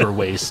 Vapor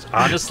waste.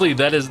 Honestly,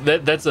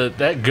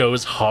 that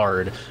goes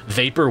hard.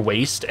 Vapor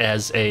waste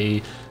as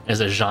a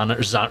genre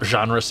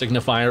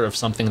signifier of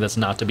something that's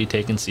not to be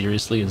taken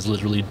seriously and is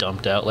literally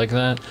dumped out like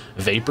that.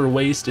 Vapor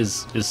waste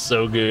is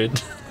so good.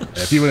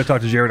 If you want to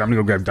talk to Jared, I'm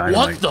gonna go grab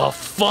dynamite. What the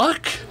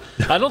fuck?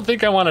 I don't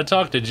think I want to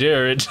talk to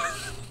Jared.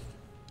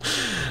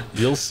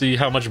 You'll see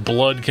how much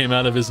blood came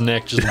out of his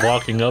neck just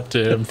walking up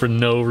to him for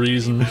no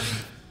reason.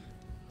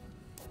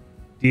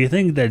 Do you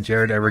think that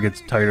Jared ever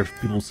gets tired of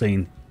people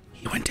saying,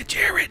 he went to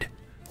Jared?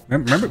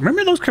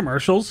 Remember those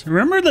commercials?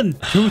 Remember the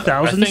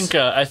 2000s?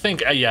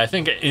 I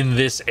think in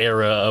this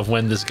era of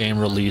when this game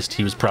released,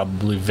 he was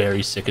probably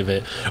very sick of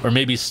it, or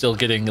maybe still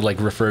getting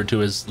like referred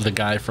to as the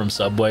guy from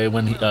Subway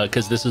when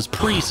because this is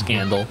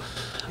pre-Scandal.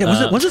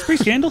 Yeah, was this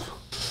pre-Scandal?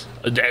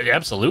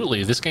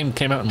 Absolutely. This game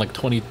came out in like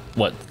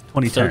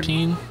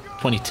 2013,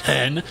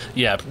 2010.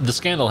 Yeah, the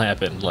Scandal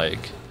happened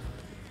like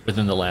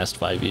within the last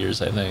 5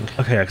 years, I think.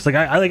 Okay, because like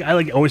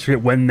I always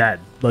forget when that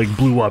like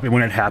blew up and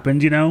when it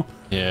happened, you know?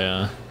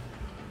 Yeah.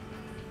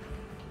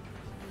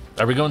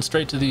 Are we going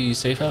straight to the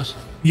safe house?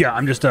 Yeah,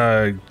 I'm just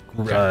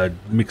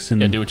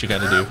mixing. Yeah, do what you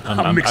gotta do.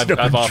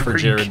 I've offered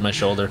Jared my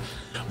shoulder.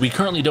 We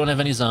currently don't have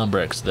any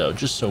Zombrex though,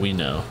 just so we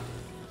know.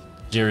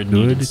 Jared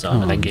needed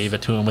some, and I gave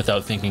it to him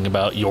without thinking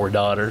about your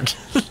daughter.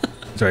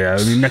 So yeah,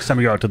 I mean, next time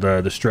we go out to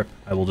the strip,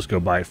 I will just go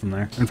buy it from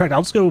there. In fact,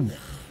 I'll just go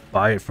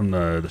buy it from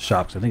the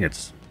shop, 'cause I think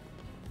it's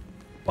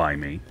by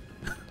me.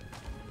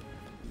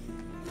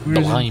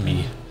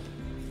 Blimey.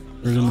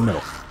 Where's in the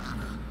middle?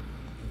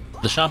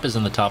 The shop is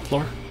in the top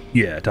floor?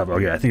 Yeah, top. Oh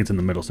yeah, I think it's in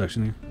the middle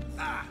section here.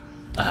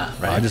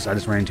 Right. I just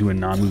ran into a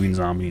non-moving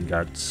zombie and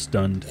got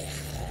stunned.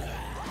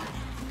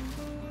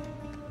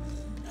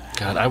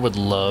 God, I would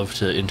love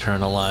to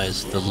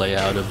internalize the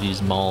layout of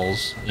these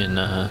malls in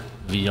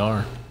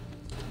VR.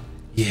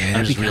 Yeah,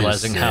 I'm just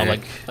realizing how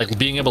like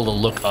being able to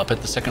look up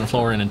at the second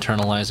floor and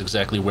internalize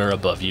exactly where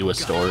above you a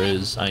store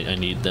is. I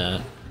need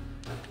that.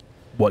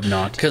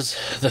 Whatnot. Because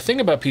the thing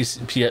about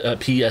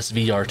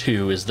PSVR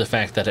 2 is the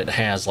fact that it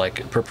has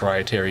like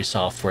proprietary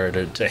software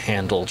to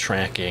handle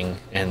tracking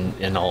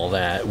and all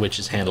that, which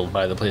is handled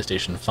by the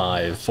PlayStation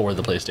 5 for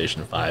the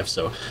PlayStation 5.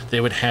 So they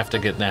would have to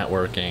get that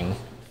working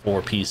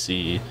for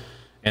PC.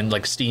 And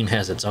like Steam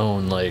has its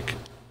own like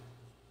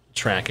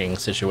tracking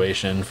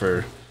situation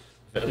for,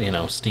 you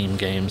know, Steam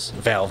games.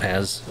 Valve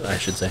has, I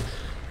should say.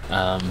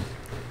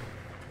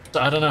 So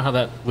I don't know how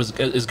that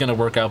is going to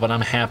work out, but I'm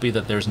happy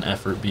that there's an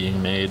effort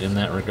being made in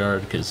that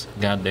regard, because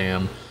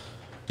goddamn,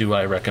 do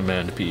I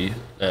recommend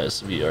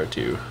PSVR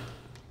 2.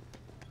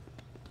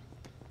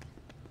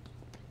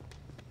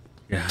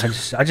 Yeah, I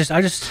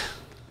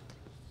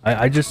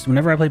just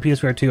whenever I play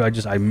PSVR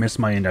 2, I miss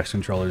my index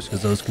controllers,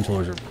 because those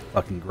controllers are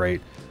fucking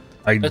great.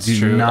 That's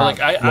true.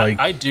 Like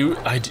I do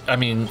like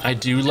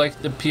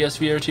the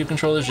PSVR 2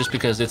 controllers, just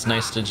because it's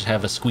nice to just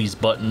have a squeeze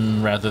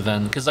button rather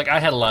than, because like I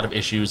had a lot of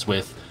issues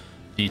with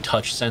the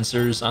touch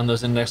sensors on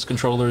those index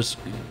controllers,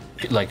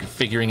 like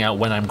figuring out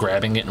when I'm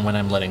grabbing it and when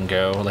I'm letting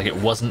go. Like it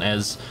wasn't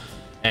as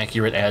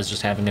accurate as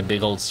just having a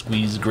big old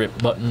squeeze grip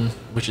button,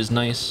 which is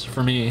nice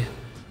for me,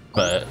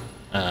 but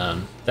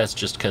that's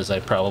just because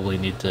I probably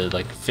need to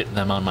like fit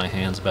them on my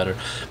hands better.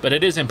 But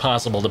it is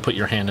impossible to put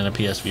your hand in a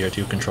PSVR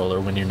 2 controller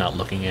when you're not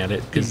looking at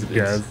it, because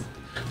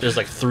there's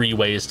like 3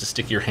 ways to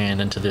stick your hand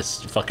into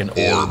this fucking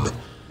orb.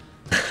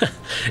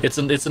 It's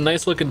a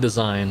nice looking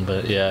design,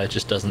 but yeah, it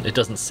just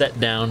doesn't set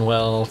down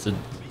well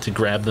to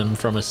grab them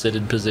from a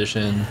seated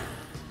position.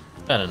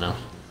 I don't know,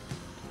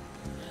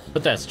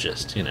 but that's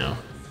just, you know,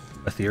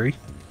 a theory.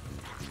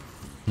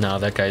 No,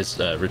 that guy's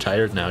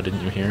retired now.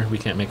 Didn't you hear? We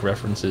can't make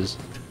references.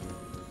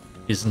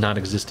 He's not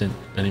existent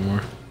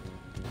anymore.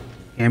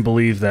 Can't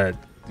believe that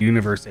the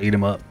universe ate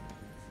him up.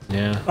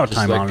 Yeah,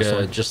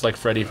 just like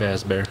Freddy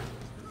Fazbear.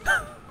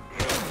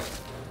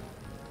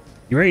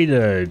 You ready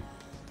to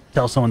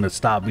tell someone to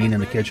stop being in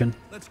the kitchen?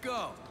 Let's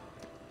go.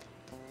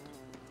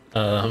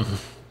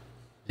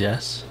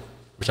 Yes.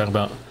 We're talking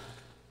about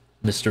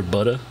Mr.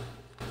 BUTTAH.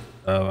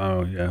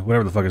 Oh yeah,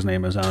 whatever the fuck his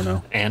name is, I don't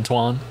know.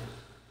 Antoine.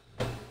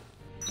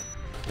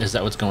 Is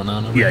that what's going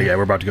on over here? Yeah,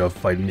 we're about to go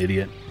fight an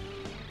idiot.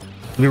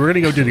 We were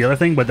gonna go do the other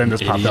thing, but then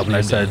this popped up and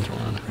I said,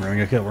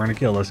 we're gonna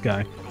kill this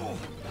guy.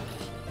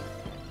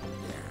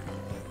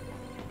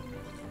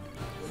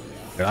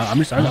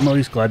 I'm at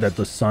least glad that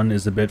the sun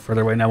is a bit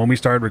further away now. When we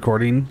started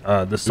recording,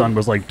 the sun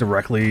was like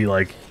directly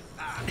like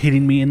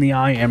hitting me in the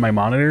eye and my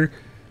monitor,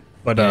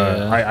 but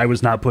I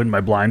was not putting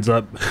my blinds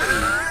up.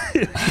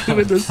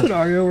 With the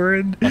scenario we're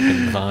in.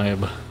 Fucking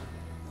vibe.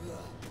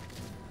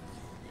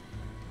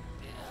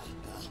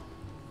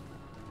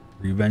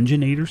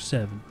 Revengeinator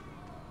 7.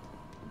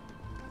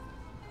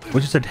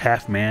 What you said,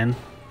 half man?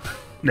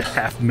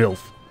 Half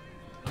MILF.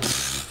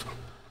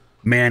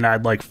 Man,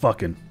 I'd like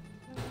fucking.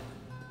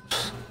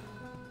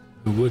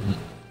 Who wouldn't?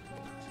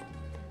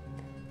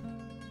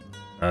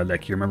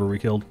 That key member we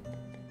killed.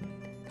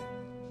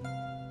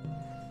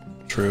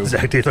 True.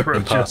 Zach De La Rocha.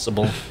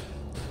 Impossible.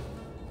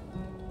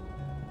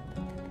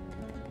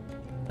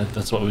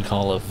 That's what we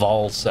call a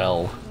vol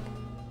cell.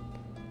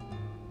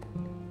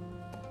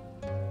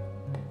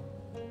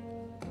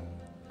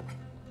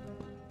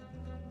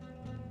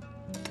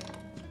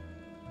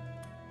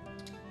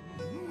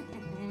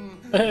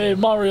 Hey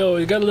Mario,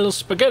 you got a little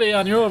spaghetti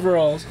on your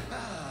overalls.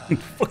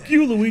 Fuck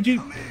you, Luigi.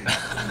 Finally.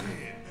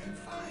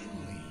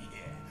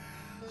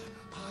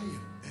 I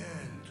am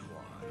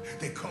Antoine.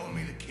 They call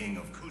me the king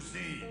of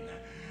cuisine.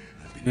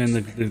 Man,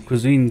 the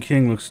cuisine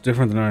king looks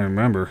different than I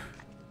remember.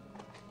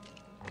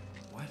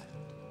 What?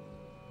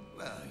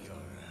 Well, you're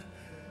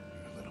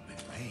a little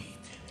bit late.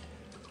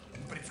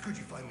 But it's good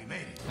you finally made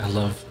it. I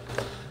love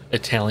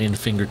Italian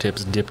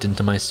fingertips dipped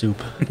into my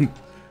soup.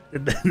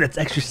 That's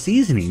extra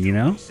seasoning, you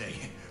know?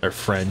 Or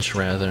French,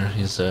 rather.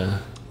 He's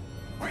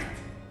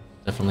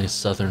definitely a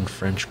southern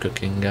French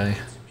cooking guy.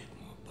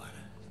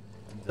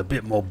 A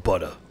bit more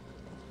butter.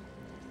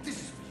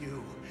 This is for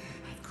you.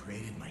 I've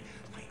created my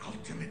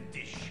ultimate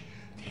dish.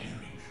 Daring,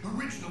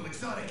 original,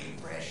 exotic, and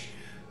fresh.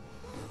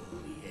 Oh,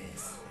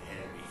 yes,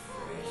 very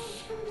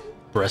fresh.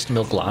 Breast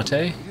milk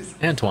latte?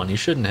 Antoine, you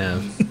shouldn't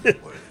have. Worthy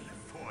of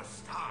 4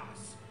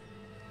 stars.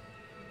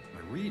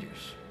 My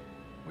readers?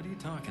 What are you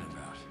talking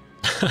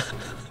about?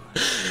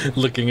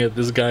 Looking at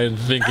this guy and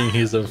thinking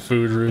he's a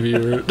food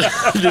reviewer.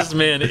 This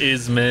man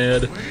is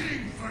mad.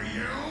 Waiting for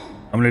you.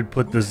 I'm gonna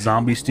put this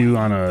zombie stew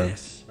on a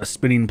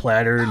spinning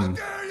platter, and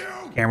Dare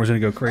you? camera's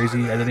gonna go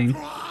crazy editing.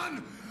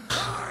 Antoine,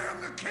 I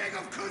am the king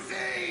of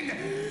cuisine.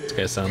 This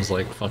guy sounds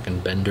like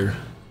fucking Bender.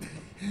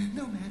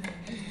 No matter,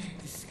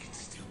 this can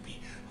still be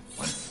a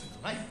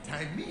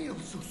once-in-a-lifetime meal,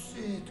 so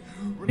sit.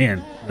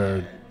 Man,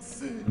 the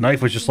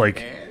knife was just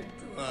like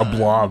a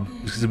blob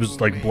because it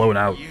was like blown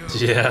out.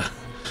 Yeah.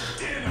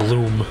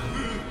 Bloom.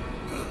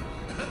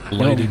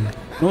 Lighting.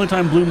 The only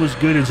time Bloom was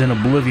good is in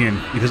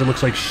Oblivion because it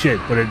looks like shit,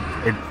 but it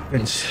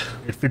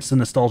fits the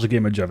nostalgic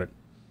image of it.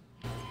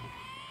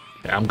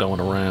 Yeah, I'm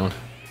going around.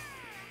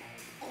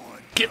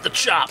 Get the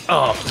chop!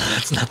 Oh,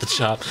 that's not the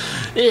chop.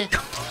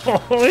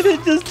 Oh,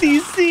 it just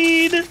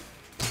DC'd.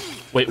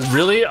 Wait,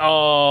 really?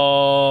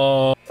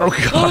 Oh. Oh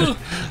god.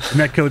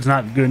 Netcode's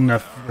not good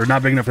enough, or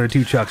not big enough for the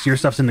 2 chucks. Your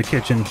stuff's in the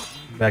kitchen.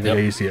 Back there,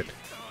 you see it.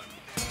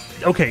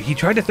 Okay, he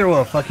tried to throw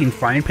a fucking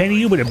frying pan at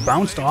you, but it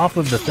bounced off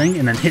of the thing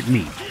and then hit me.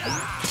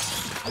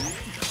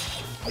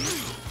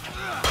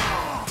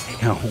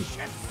 No.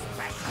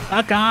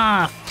 Fuck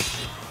off!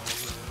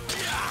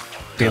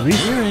 Okay, at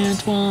least Here,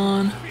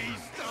 Antoine.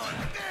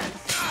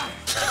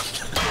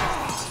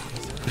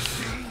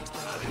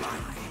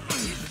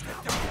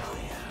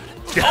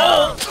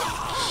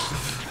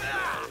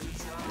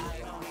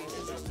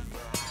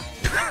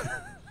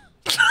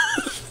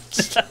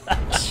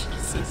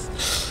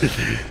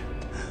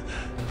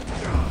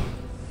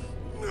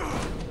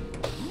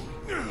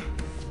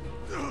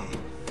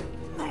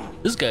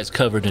 This guy's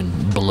covered in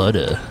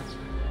blood.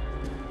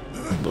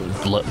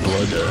 Blood.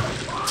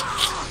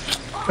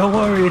 don't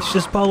worry, it's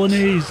just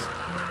Polonaise.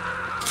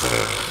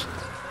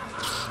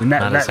 And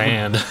Not his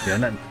hand.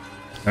 Yeah,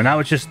 now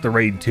it's just the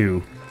Raid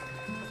 2.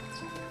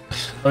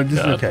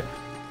 Okay.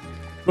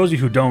 For those of you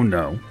who don't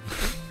know,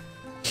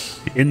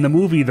 in the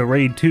movie The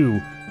Raid 2,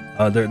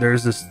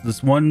 there's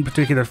this one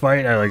particular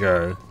fight at like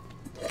a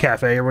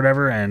cafe or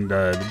whatever, and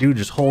the dude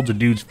just holds a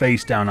dude's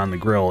face down on the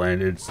grill,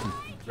 and it's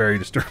very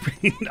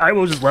disturbing. I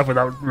was just left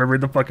without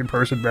remembering the fucking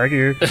person back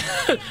here.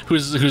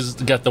 who's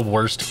got the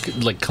worst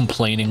like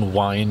complaining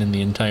whine in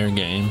the entire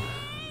game.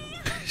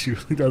 She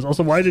really does.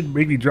 Also, why did it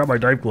make me drop my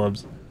dive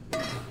gloves?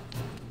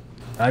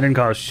 I didn't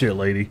cause shit,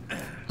 lady.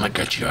 I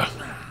got you.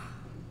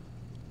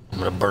 I'm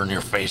gonna burn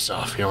your face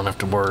off. You don't have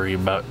to worry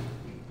about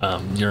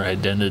your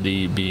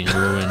identity being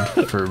ruined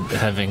for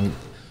having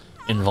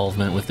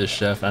involvement with this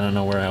chef. I don't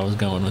know where I was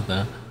going with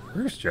that.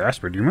 Where's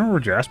Jasper? Do you remember where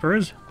Jasper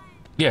is?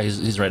 Yeah,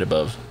 he's right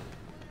above.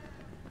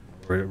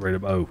 Right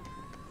above.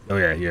 Oh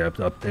yeah,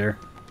 up there.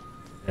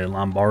 At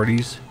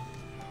Lombardi's.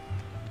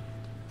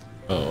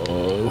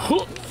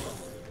 Oh.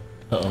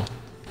 Uh-oh.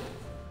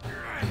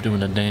 I'm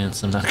doing a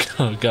dance. I'm not.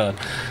 Oh god.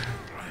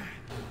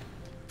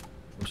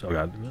 Oops, oh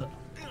god.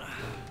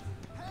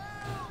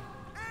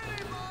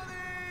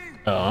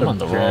 Oh, I'm on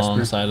the Jasper.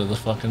 wrong side of the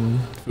fucking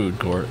food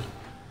court.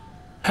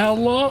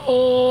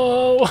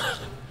 Hello.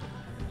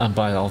 I'm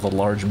by all the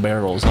large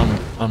barrels.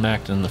 I'm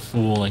acting the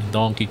fool like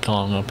Donkey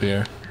Kong up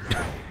here.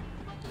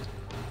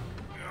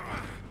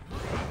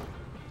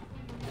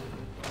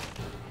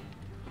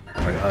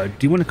 Alright,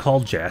 do you want to call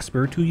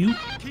Jasper to you?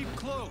 Keep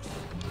close.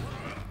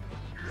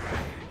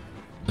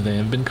 They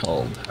have been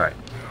called. Alright.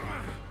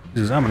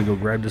 I'm gonna go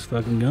grab this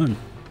fucking gun.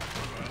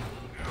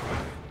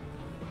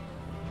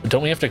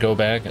 Don't we have to go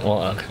back?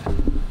 Well,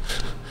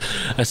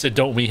 I said,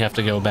 don't we have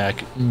to go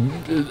back?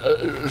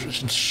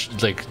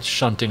 Like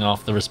shunting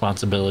off the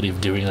responsibility of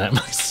doing that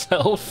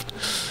myself.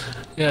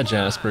 Yeah,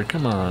 Jasper,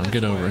 come on,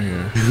 get over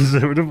here.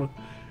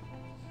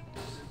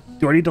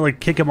 Do I need to like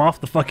kick him off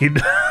the fucking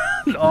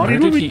audio?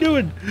 What are we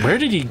doing? Where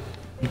did he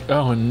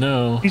Oh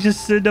no. He's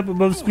just sitting up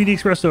above Speedy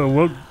Espresso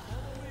and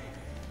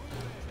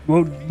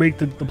won't make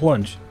the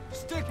plunge.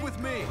 Stick with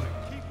me.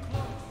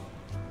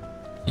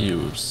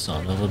 You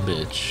son of a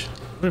bitch.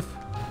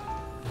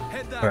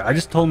 Alright, I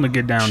just told him to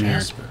get down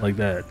here like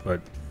that,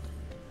 but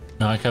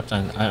no, I kept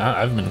on.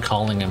 I've been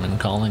calling him and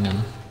calling him.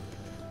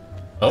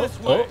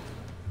 Oh,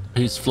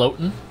 he's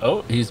floating.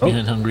 Oh, he's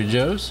behind Hungry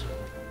Joe's.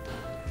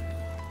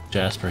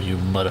 Jasper, you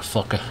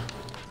motherfucker.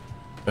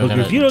 Look,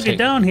 if you don't get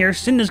down here,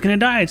 Cinda's gonna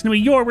die. It's gonna be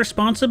your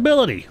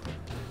responsibility.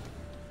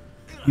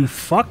 You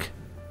fuck.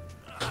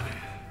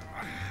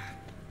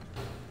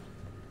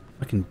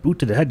 Fucking boot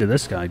to the head to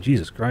this guy.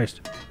 Jesus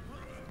Christ.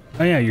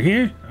 Oh yeah, you're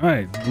here?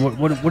 Alright,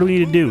 what do we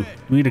need to do?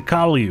 We need to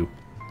coddle you.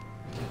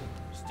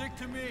 Stick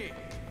to me.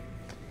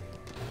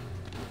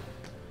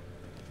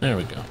 There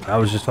we go. I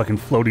was just fucking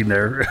floating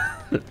there.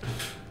 Move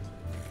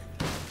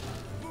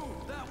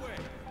that way.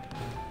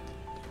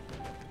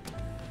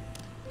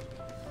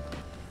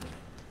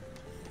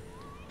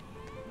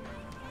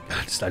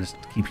 I just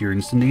keep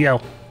hearing Cindy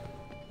yell.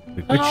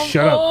 Like, bitch,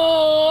 shut up.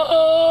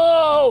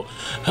 Hello!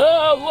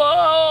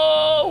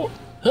 Hello!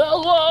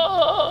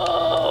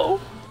 Hello!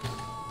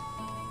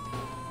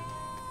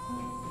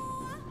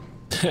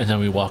 And then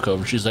we walk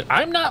over. She's like,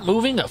 I'm not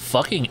moving a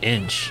fucking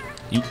inch,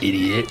 you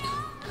idiot.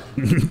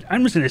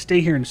 I'm just gonna stay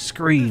here and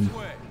scream.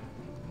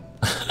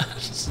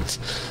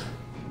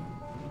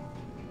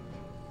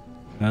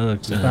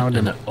 Look, found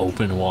an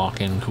open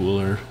walk-in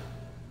cooler.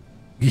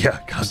 Yeah,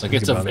 God, it's like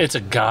it's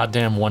a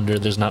goddamn wonder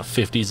there's not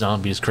 50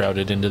 zombies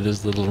crowded into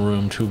this little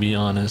room, to be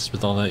honest,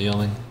 with all that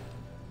yelling.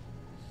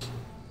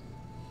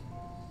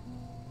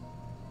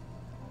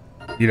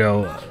 You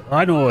know,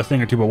 I know a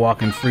thing or two about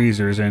walk-in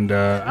freezers, and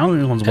I don't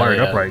think this one's wired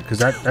up right, because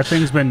that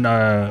thing's been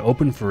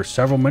open for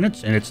several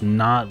minutes, and it's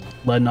not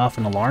letting off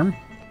an alarm.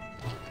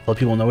 Let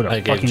people know to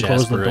fucking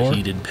close the door. I gave Jasper a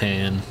heated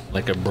pan,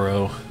 like a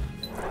bro.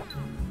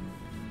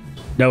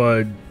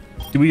 Now,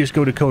 do we just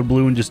go to Code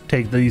Blue and just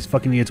take these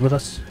fucking idiots with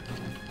us?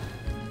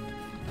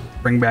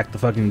 Bring back the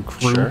fucking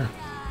crew? Sure.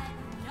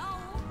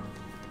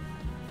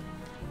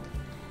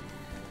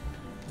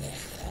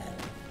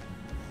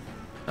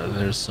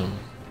 There's some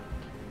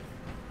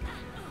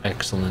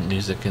excellent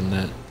music in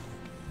that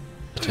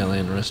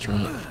Italian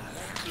restaurant.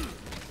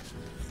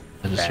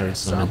 I just heard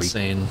some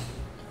insane...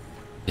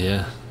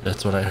 Yeah,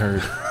 that's what I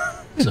heard.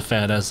 It's a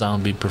fat-ass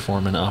zombie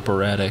performing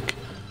operatic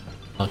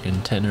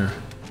fucking tenor.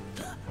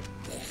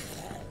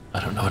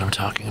 I don't know what I'm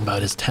talking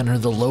about. Is tenor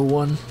the low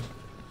one?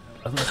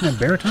 Isn't that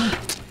baritone?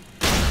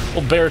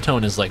 Well,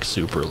 baritone is like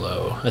super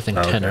low. I think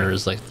tenor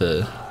is like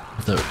the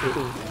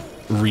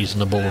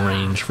reasonable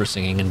range for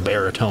singing, and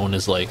baritone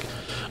is like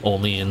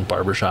only in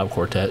barbershop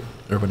quartet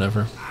or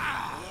whatever.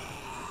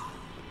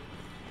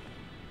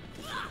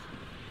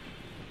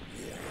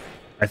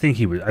 I think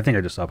he was. I think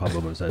I just saw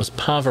Pablo Bozes. Was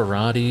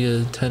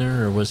Pavarotti a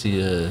tenor, or was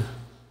he a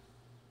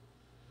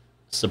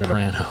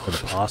soprano? For the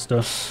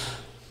pasta.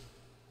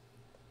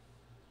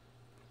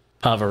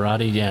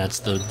 Pavarotti, yeah, it's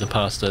the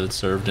pasta that's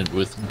served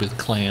with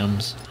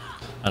clams.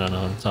 I don't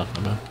know what I'm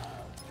talking about.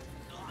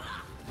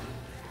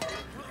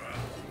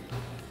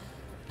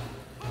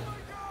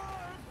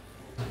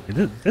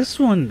 This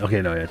one,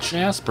 okay, no, yeah.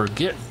 Jasper,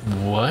 get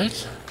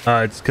what?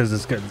 It's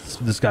because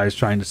this guy's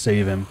trying to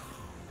save him.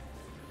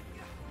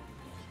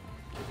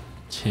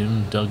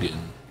 Tim Duggan.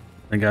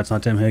 Thank God it's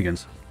not Tim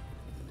Higgins.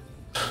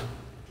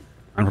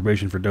 On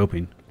probation for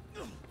doping.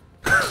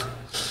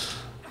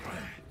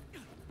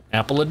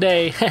 Apple a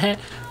day.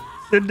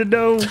 In the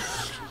dough.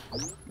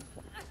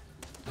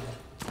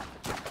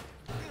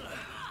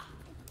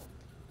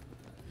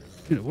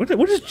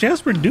 What is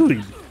Jasper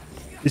doing?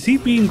 Is he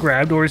being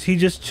grabbed or is he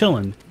just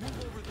chilling?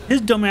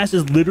 His dumbass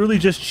is literally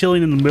just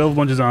chilling in the middle of a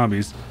bunch of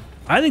zombies.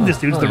 I think this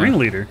dude's the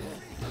ringleader.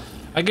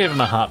 I gave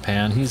him a hot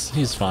pan.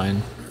 He's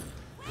fine.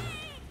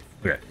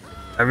 Okay,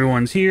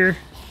 everyone's here.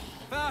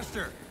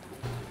 Faster.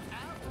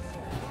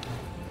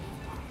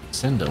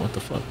 Cinda, what the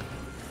fuck?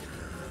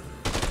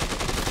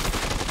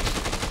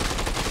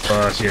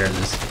 Fuck yeah,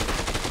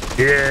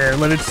 yeah,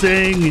 let it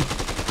sing.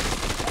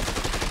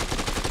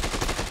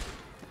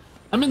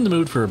 I'm in the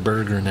mood for a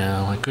burger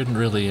now. I couldn't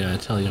really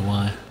tell you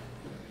why.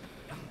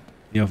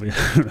 You know,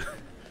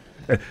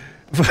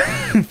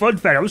 fun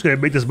fact, I was gonna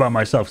make this about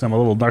myself because I'm a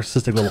little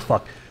narcissistic little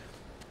fuck.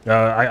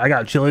 I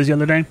got Chili's the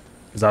other day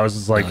because I was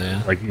just like,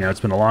 you know, it's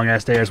been a long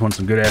ass day. I just want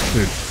some good ass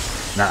food.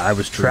 Now I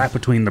was trapped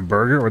between the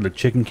burger or the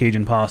chicken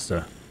Cajun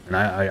pasta,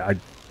 and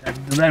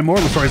and more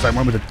of the stories I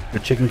went with the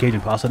chicken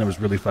Cajun pasta, and it was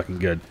really fucking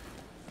good.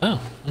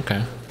 Oh,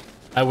 okay.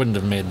 I wouldn't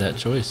have made that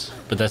choice,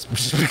 but that's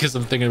just because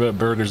I'm thinking about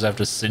burgers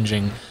after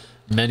singeing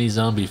many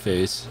zombie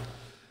face.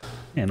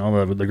 And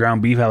all the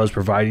ground beef I was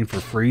providing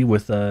for free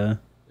with making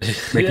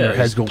their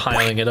heads go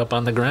piling it up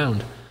on the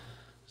ground.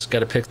 Just got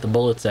to pick the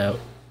bullets out.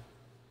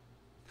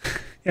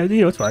 Yeah,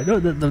 you know, it's fine.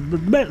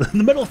 The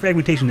metal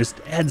fragmentation just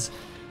adds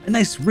a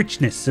nice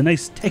richness, a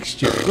nice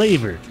texture,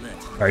 flavor.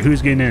 All right,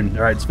 who's getting in?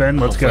 All right, Sven,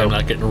 let's go. I'm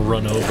not getting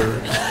run over.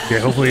 Yeah,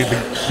 hopefully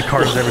the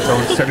car's never its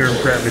own center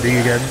of gravity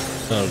again.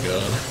 Oh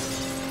god.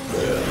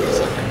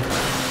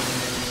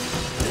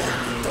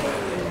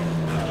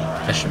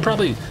 should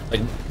probably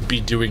like be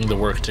doing the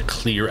work to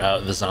clear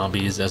out the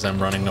zombies as I'm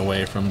running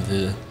away from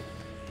the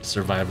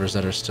survivors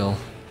that are still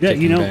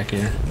kicking back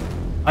here.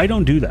 I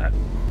don't do that.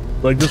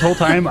 Like this whole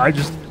time, I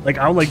just like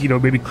I'll like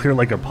maybe clear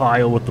like a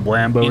pile with the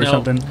Blambo or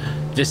something.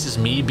 This is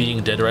me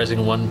being Dead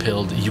Rising 1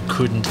 pilled. You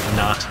couldn't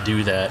not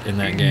do that in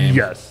that game.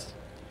 Yes.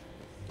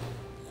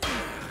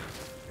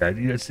 Yeah,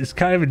 it's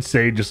kind of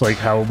insane, just like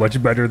how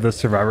much better the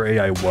Survivor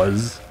AI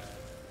was.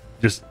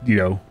 Just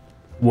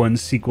one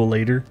sequel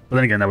later. But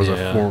then again, that was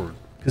a forward.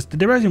 Because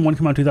did Dead Rising 1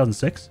 come out in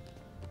 2006?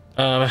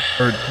 Or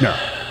no?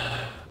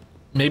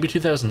 Maybe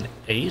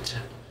 2008.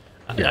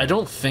 Yeah. I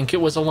don't think it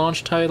was a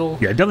launch title.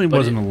 Yeah, it definitely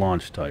wasn't a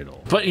launch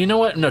title. But you know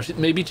what? No,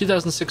 maybe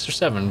 2006 or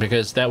 7,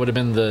 because that would have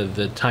been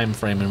the time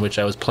frame in which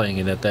I was playing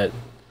it at that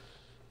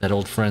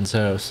old friend's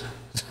house.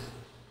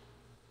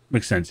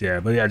 Makes sense, yeah.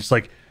 But yeah, just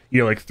like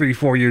like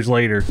 3-4 years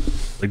later,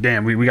 like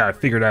damn, we got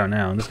it figured out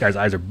now. And this guy's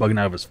eyes are bugging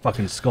out of his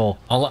fucking skull.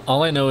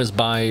 All I know is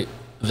by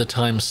the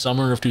time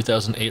summer of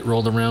 2008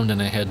 rolled around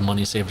and I had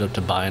money saved up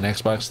to buy an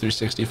Xbox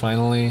 360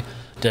 finally,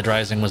 Dead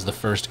Rising was the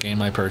first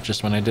game I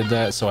purchased when I did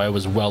that, so I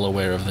was well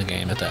aware of the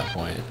game at that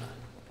point.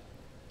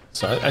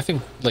 So I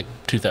think like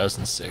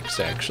 2006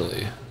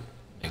 actually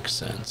makes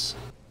sense.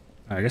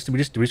 I guess do we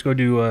just go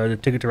do the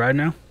Ticket to Ride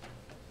now?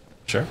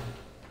 Sure.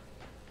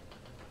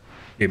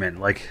 Yeah, man,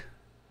 like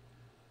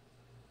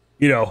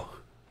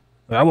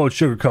I won't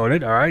sugarcoat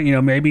it, all right?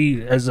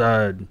 Maybe as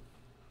a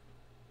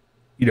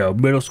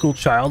middle school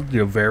child,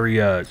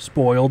 very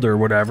spoiled or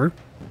whatever,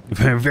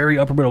 very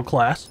upper middle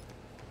class.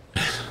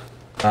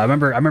 I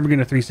remember getting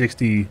a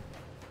 360,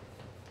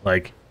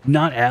 like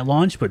not at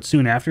launch, but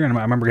soon after, and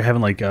I remember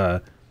having like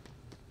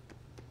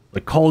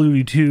Call of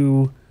Duty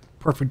 2,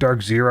 Perfect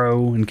Dark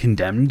Zero, and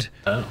Condemned.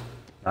 Oh,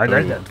 I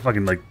that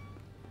fucking like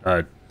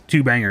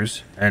 2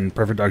 bangers and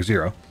Perfect Dark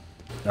Zero.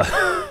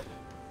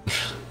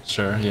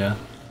 Sure, yeah.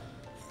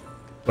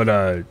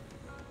 But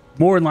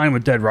more in line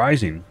with Dead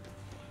Rising.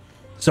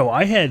 So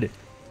I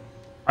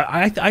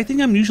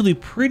think I'm usually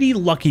pretty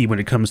lucky when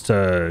it comes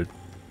to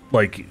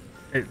like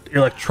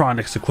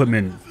electronics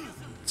equipment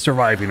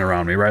surviving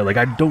around me, right? Like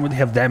I don't really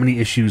have that many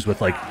issues with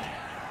like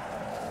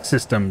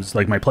systems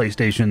like my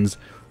PlayStations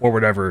or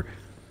whatever.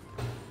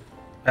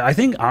 I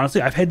think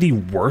honestly I've had the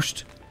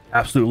worst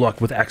absolute luck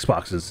with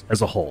Xboxes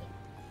as a whole.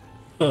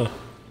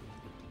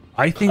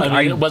 I think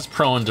it was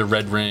prone to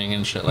red ring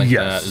and shit like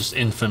that, just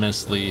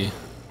infamously.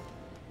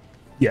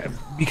 Yeah,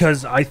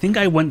 because I think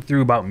I went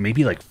through about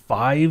maybe like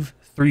 5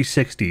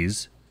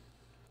 360s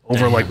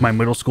over like my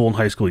middle school and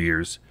high school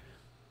years.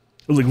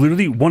 Like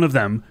literally one of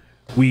them,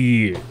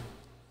 we,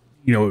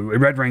 it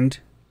red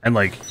ringed and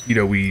like,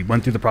 we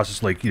went through the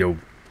process like,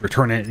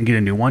 return it and get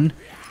a new one.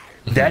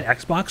 That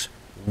Xbox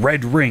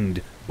red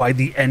ringed by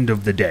the end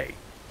of the day.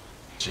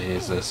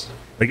 Jesus.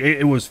 Like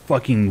it was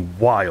fucking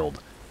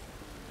wild.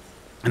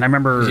 And I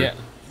remember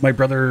my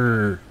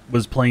brother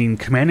was playing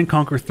Command &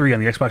 Conquer 3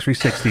 on the Xbox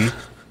 360.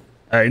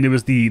 And it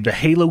was the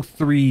Halo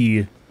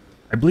 3,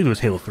 I believe it was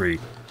Halo 3. It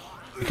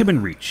could have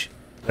been Reach.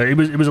 It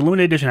was a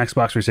limited edition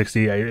Xbox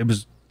 360.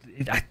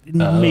 It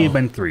may have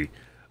been 3,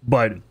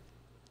 but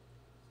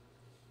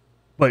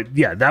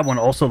yeah, that one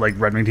also like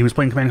red ringed. He was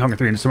playing Command & Conquer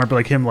 3, and just remember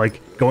like him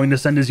like going to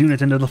send his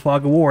units into the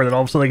fog of war. Then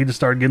all of a sudden like it just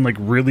started getting like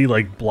really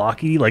like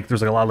blocky. Like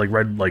there's like a lot of like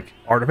red like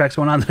artifacts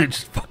going on. Then it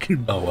just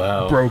fucking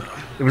broke.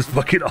 It was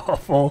fucking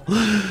awful.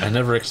 I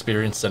never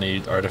experienced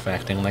any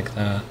artifacting like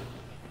that.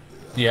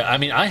 Yeah, I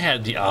mean, I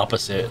had the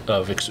opposite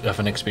of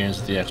an experience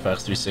with the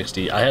Xbox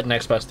 360. I had an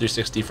Xbox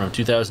 360 from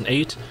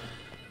 2008,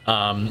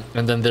 and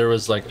then there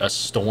was like a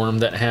storm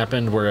that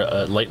happened where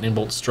a lightning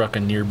bolt struck a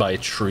nearby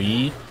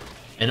tree,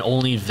 and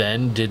only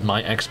then did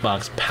my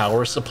Xbox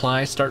power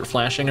supply start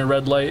flashing a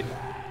red light.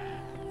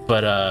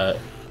 But,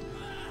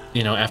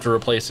 after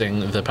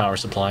replacing the power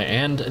supply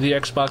and the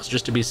Xbox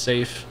just to be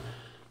safe,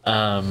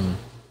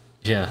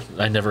 yeah,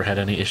 I never had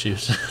any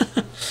issues,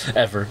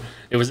 ever.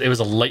 It was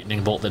a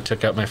lightning bolt that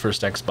took out my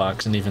first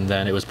Xbox, and even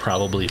then it was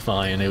probably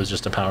fine. It was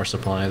just a power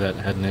supply that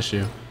had an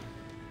issue.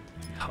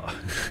 I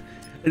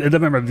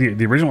remember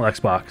the original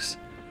Xbox.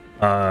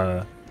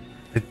 I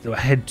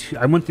had two,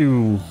 I went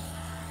through.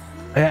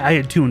 I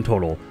had 2 in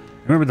total.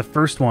 I remember the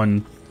first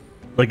one,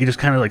 like it just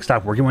kind of like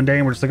stopped working one day,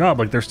 and we're just like, oh,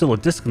 like there's still a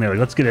disc in there. Like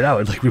let's get it out.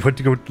 And, like we went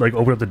to go like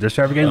open up the disk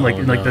drive again,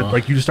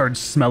 like you just started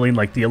smelling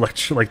like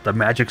the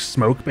magic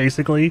smoke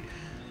basically.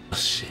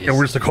 Jeez. And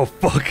we're just like, oh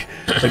fuck,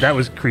 like that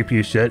was creepy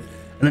as shit.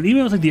 And then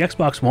even with like the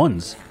Xbox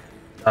Ones,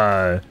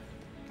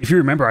 if you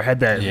remember, I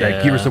had that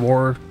Gears of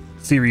War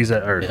series,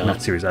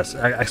 not Series S,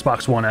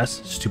 Xbox One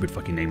S, stupid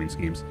fucking naming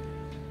schemes.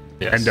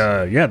 Yes.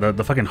 And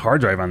the fucking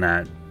hard drive on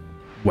that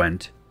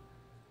went,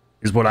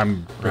 is what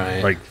I'm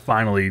like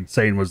finally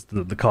saying was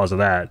the cause of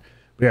that.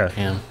 But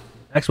yeah,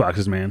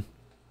 Xboxes, man.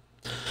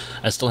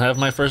 I still have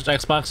my first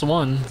Xbox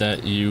One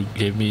that you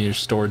gave me your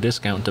store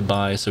discount to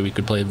buy so we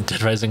could play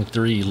Dead Rising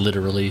 3,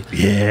 literally.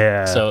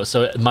 Yeah.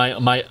 So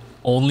my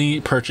only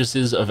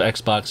purchases of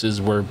Xboxes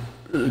were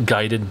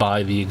guided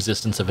by the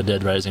existence of a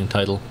Dead Rising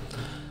title.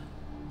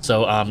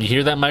 So, you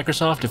hear that,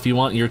 Microsoft? If you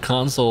want your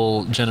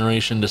console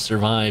generation to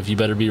survive, you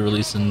better be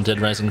releasing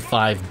Dead Rising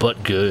 5,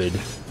 but good.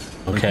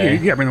 Okay?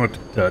 Yeah, bring them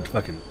up to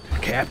fucking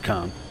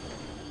Capcom.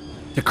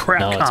 The Crapcom,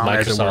 no, it's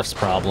Microsoft's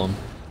problem.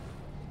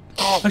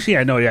 Oh, actually,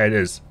 yeah, no, yeah, it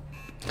is.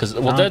 Because,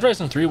 well, Dead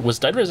Rising 3, was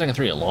Dead Rising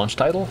 3 a launch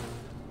title?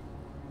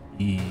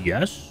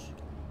 Yes.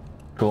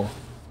 Cool.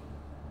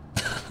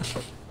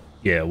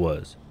 Yeah, it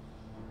was.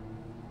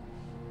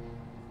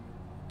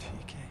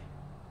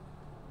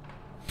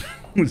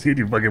 See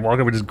you fucking walk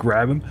up and just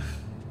grab him.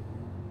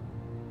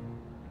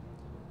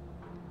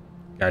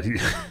 God,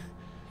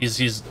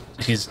 he's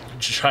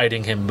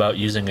chiding him about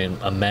using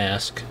a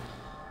mask.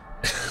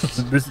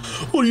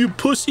 What are you,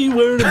 pussy,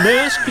 wearing a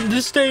mask in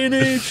this day and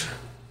age?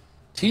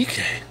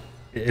 TK.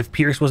 If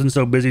Pierce wasn't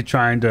so busy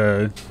trying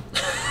to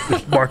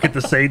market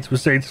the Saints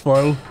with Saints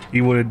Flow, he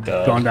would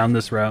have gone down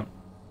this route.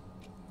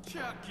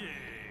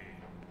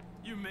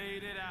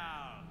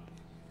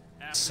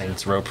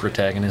 Saints Row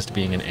protagonist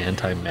being an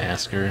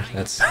anti-masker.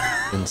 That's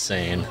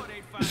insane.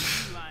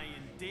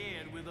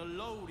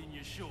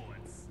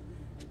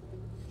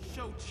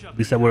 At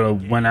least I would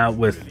have went out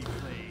with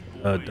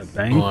a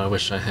bang. Oh, I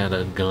wish I had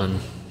a gun.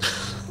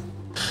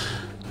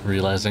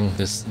 Realizing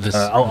this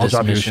I'll this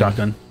drop you a mission.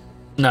 shotgun.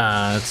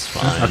 Nah, it's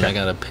fine. Okay. I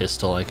got a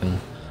pistol.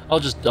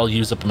 I'll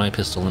use up my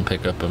pistol and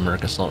pick up a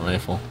Merc assault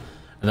rifle,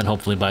 and then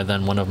hopefully by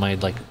then one of my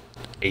like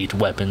 8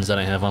 weapons that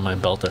I have on my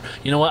belt are.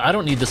 You know what? I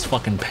don't need this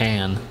fucking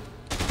pan.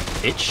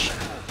 Bitch.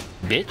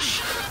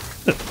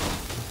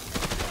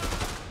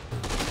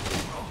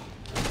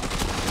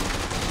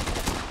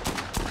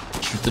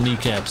 Shoot the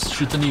kneecaps.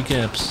 Shoot the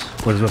kneecaps.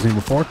 What has Resident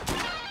Evil 4?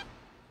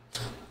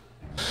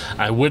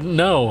 I wouldn't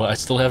know. I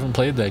still haven't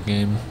played that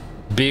game.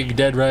 Big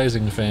Dead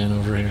Rising fan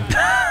over here.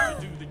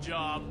 Do the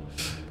job.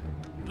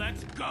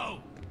 Let's go.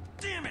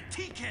 Damn it,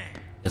 TK.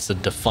 It's a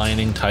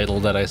defining title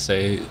that I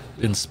say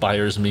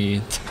inspires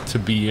me to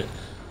be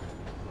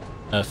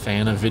a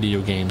fan of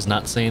video games.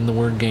 Not saying the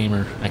word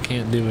gamer. I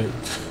can't do it.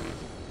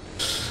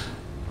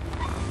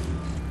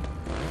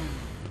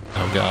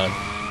 Oh god.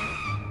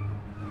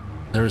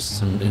 There's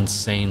some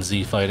insane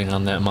Z fighting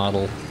on that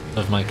model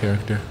of my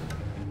character.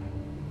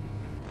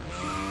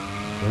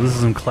 Well, this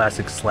is some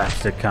classic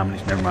slapstick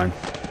comedy. Never mind.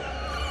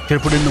 Could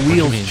have put in the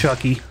wheels,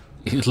 Chucky.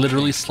 He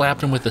literally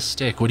slapped him with a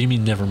stick. What do you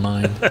mean, never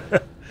mind?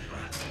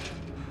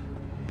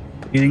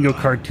 He didn't go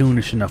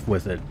cartoonish enough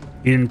with it.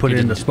 He didn't put it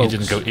in the spokes. He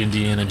didn't go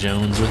Indiana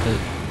Jones with it.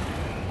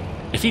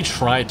 If he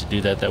tried to do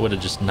that, that would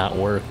have just not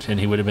worked, and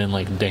he would have been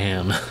like,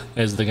 damn,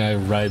 as the guy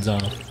rides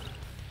off.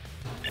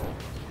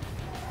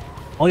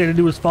 All you had to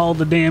do was follow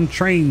the damn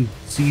train,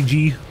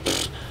 CG.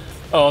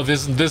 Oh,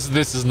 this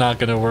is not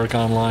gonna work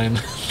online.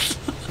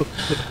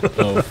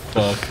 Oh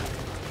fuck.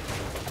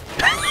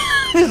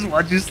 Just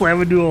watch you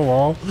slam into a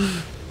wall.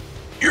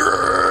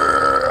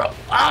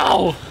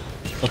 Ow!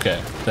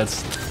 Okay,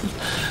 that's.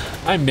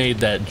 I made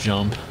that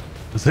jump.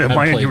 So at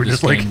my end, you were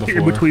just like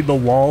in between the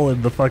wall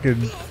and the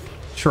fucking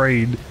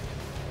train.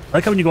 I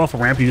like how when you go off a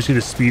ramp, you just get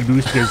a speed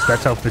boost because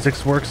that's how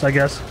physics works, I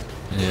guess.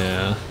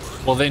 Yeah.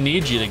 Well, they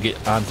need you to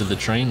get onto the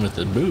train with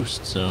the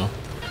boost, so.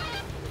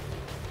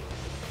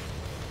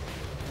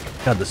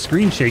 God, the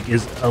screen shake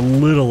is a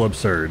little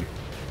absurd.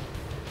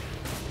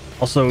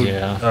 Also,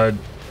 yeah.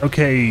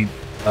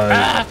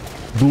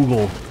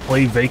 Google,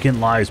 play Vacant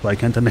Lives by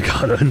Kenta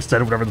Nagata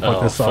instead of whatever the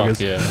fuck this song is.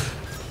 Yeah.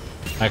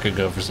 I could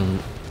go for some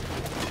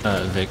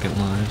Vacant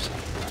Lives.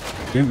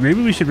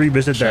 Maybe we should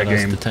revisit that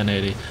game. To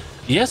 1080.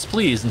 Yes,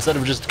 please. Instead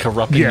of just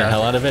corrupting the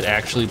hell out of it,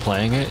 actually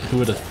playing it. Who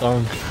would have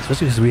thunk?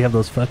 Especially because we have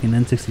those fucking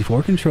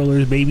N64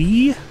 controllers,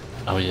 baby.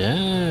 Oh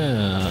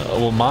yeah.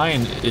 Well,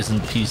 mine isn't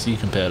PC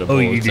compatible. Oh,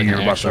 it's like an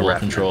about actual the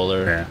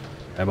controller. Yeah,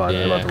 I bought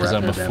it because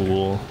I'm a adapter.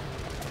 fool.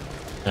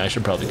 Yeah, I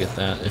should probably get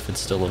that if it's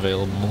still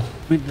available.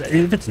 I mean,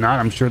 if it's not,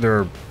 I'm sure there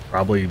are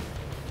probably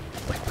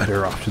like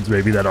better options,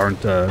 maybe that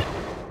aren't.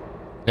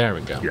 There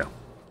we go. Yeah,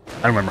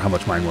 I don't remember how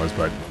much mine was,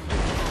 but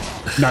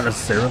not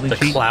necessarily the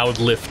cheap. cloud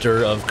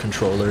lifter of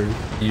controller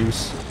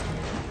use.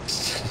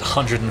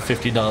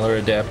 $150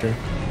 adapter.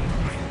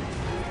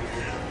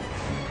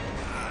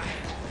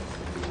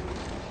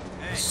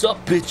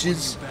 Sup,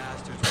 bitches?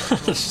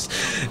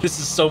 This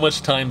is so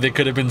much time they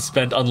could have been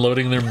spent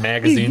unloading their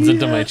magazines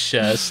into my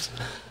chest.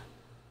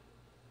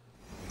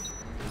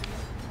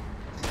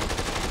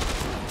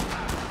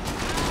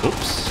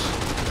 Oops.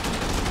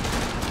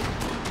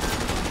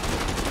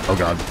 Oh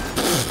god.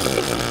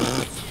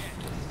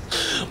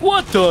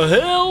 What the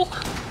hell?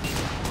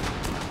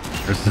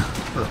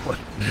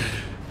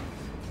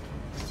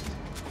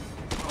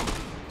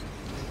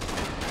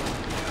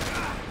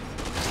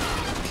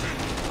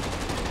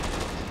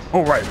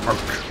 All right, Mark.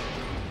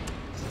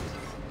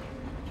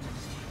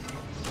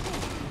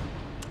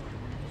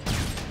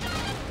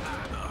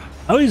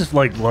 I always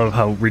like love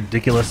how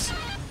ridiculous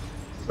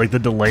like the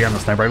delay on the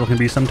sniper rifle can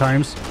be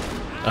sometimes.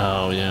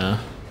 Oh yeah.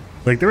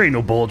 Like there ain't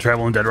no bullet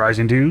travel in Dead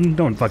Rising 2.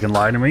 Don't fucking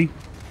lie to me.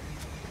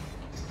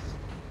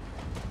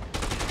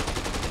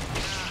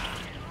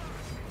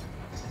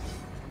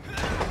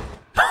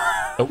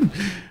 Oh.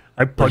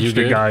 I punched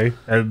a guy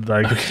and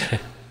like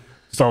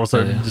Just all of a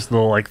sudden, just a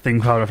little like thing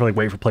popped up for like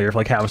wait for player for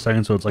like half a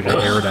second, so it's like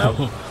aired out.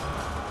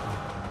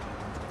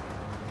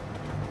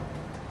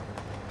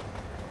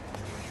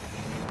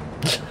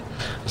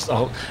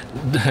 So,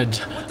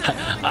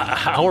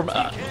 how are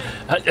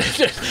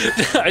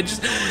I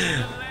just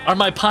are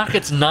my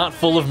pockets not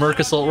full of Merc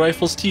assault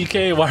rifles,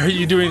 TK? Why are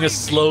you doing a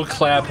slow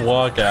clap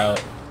walkout?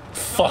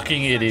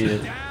 Fucking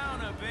idiot.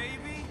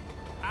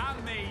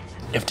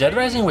 If Dead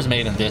Rising was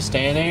made in this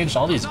day and age,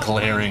 all these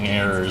glaring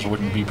errors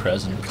wouldn't be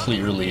present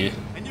clearly.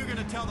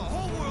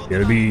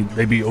 Yeah,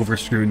 they'd be over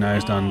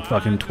scrutinized on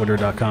fucking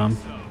Twitter.com.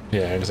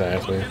 Yeah,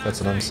 exactly. That's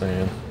what I'm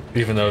saying.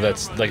 Even though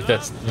that's the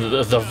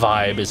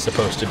vibe is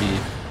supposed to be,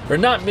 or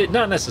not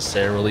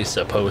necessarily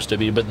supposed to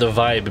be, but the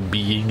vibe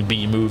being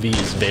B-movie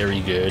is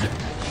very good.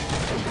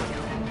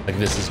 Like,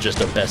 this is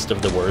just a best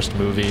of the worst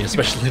movie,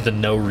 especially the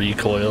no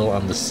recoil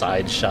on the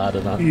side shot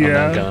on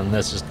that gun.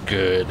 That's just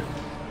good.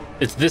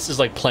 This is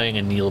like playing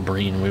a Neil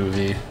Breen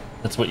movie.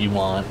 That's what you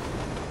want.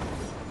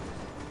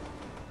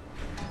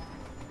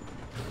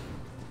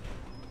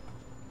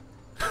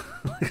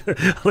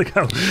 Like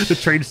how the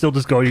train's still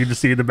just going, you can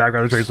just see in the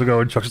background the train's still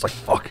going, Chuck's just like,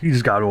 fuck, he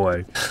just got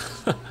away.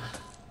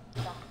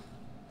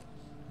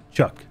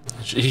 Chuck.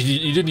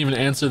 You didn't even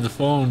answer the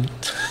phone.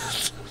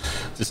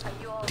 Just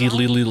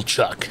deedly little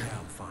Chuck. Yeah,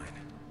 I'm fine.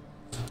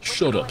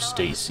 Shut up,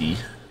 Stacy.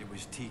 It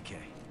was TK.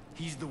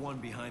 He's the one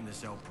behind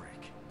this outbreak.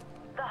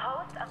 The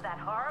host of that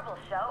horrible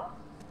show?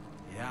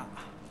 Yeah.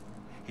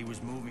 He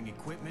was moving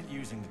equipment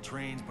using the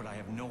trains, but I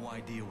have no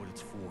idea what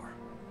it's for.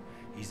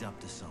 He's up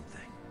to something.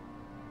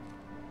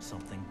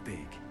 Something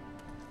big.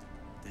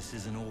 This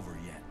isn't over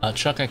yet.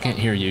 Chuck, I can't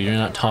hear you. You're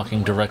not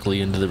talking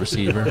directly into the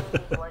receiver.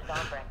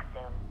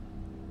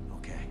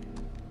 Okay.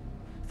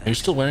 Are you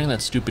still wearing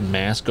that stupid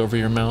mask over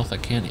your mouth? I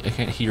can't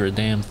hear a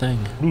damn thing.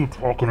 What are you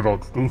talking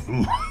about,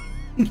 Stacy?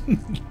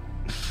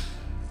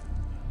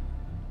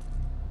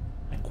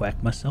 I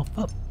quacked myself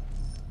up.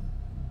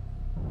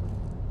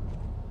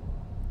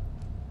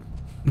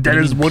 That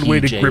is one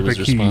way to grip a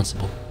key.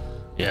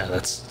 Yeah,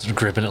 that's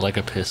gripping it like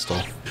a pistol.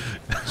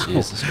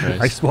 Jesus Christ.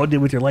 I spawned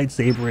in with your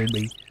lightsaber in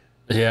me.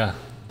 Yeah,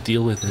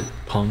 deal with it,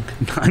 punk.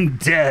 I'm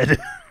dead.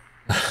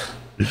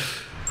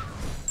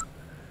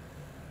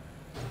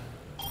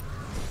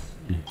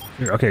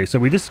 Okay, so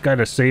we just got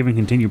a save and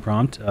continue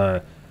prompt.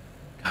 How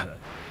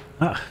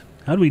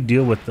do we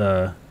deal with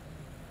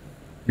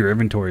your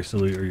inventory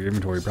or your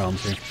inventory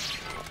problems here?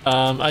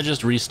 I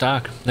just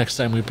restock next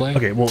time we play.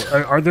 Okay, well,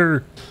 are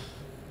there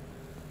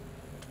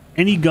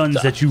any guns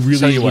that you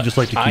really would just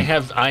like to keep?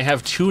 I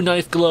have 2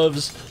 knife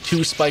gloves,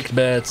 2 spiked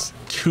bats,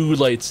 2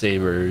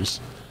 lightsabers,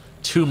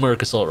 2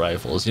 Merc assault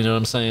rifles. You know what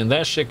I'm saying?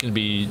 That shit can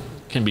be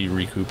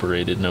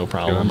recuperated, no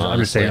problem. I'm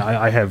just saying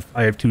I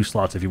have 2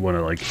 slots if you want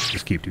to like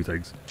just keep 2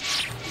 things.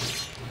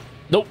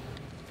 Nope.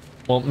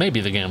 Well, maybe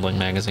the gambling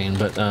magazine,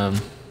 but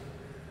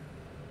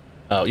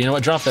oh, you know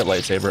what? Drop that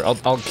lightsaber.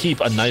 I'll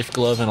keep a knife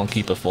glove and I'll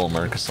keep a full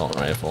Merc assault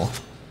rifle.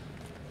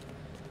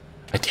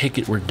 I take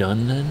it we're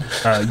done then.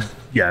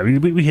 Yeah,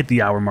 we hit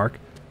the hour mark.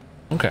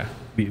 Okay.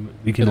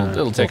 We can.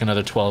 It'll take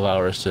another 12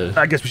 hours to.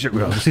 I guess we should.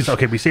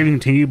 Okay, we saved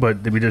and continue,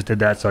 but we just did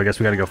that, so I guess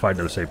we got to go find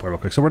another save point real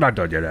quick. So we're not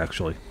done yet,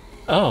 actually.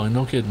 Oh,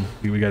 no kidding.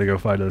 We got to go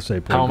find another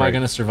save point. How am I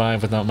going to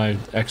survive without my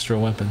extra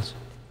weapons?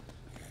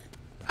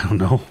 I don't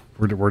know.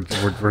 We're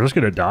just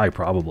gonna die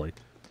probably.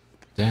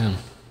 Damn.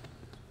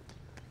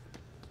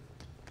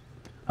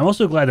 I'm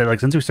also glad that like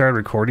since we started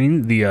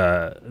recording,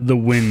 the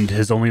wind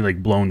has only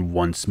like blown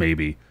once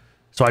maybe,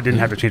 so I didn't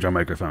have to change my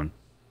microphone.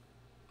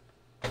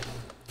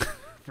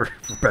 For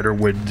better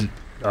wind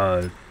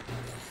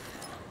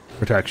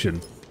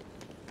protection.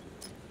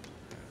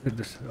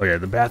 Oh yeah,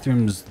 the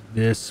bathroom's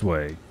this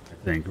way, I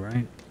think,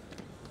 right?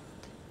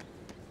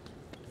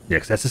 Yeah,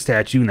 'cause that's the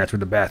statue and that's where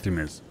the bathroom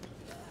is.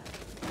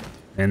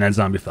 And that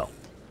zombie fell.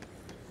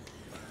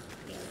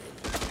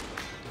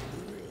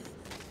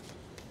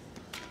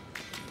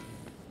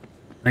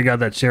 I got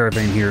that sheriff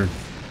in here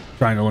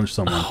trying to lynch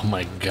someone. Oh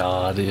my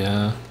god,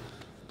 yeah.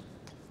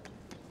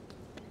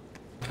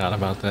 Forgot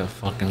about that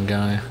fucking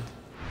guy.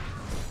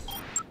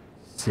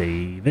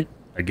 Save it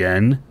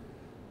again.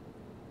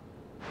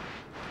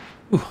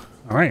 Ooh,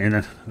 all right,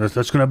 and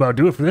that's gonna about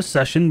do it for this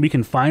session. We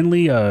can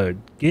finally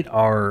get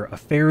our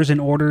affairs in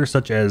order,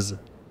 such as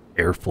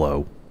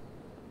airflow,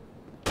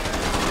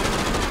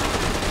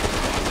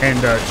 and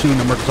shooting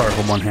the Merc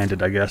rifle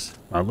one-handed. I guess.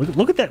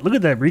 Look at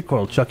that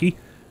recoil, Chucky.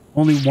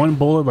 Only 1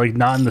 bullet, like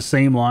not in the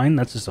same line.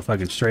 That's just a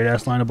fucking straight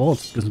ass line of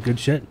bullets. That's some good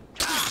shit.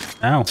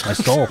 Ow, my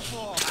skull.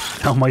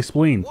 Ow, my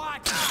spleen.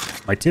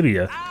 My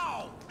tibia.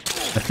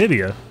 My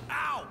tibia.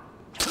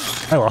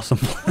 I lost some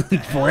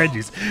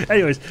phalanges.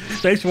 Anyways,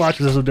 thanks for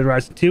watching this one, Dead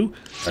Rising 2.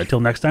 Until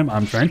next time,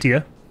 I'm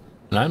Trientia.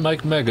 And I'm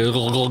Mike Mega.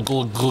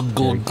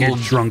 Get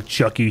drunk,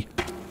 Chucky.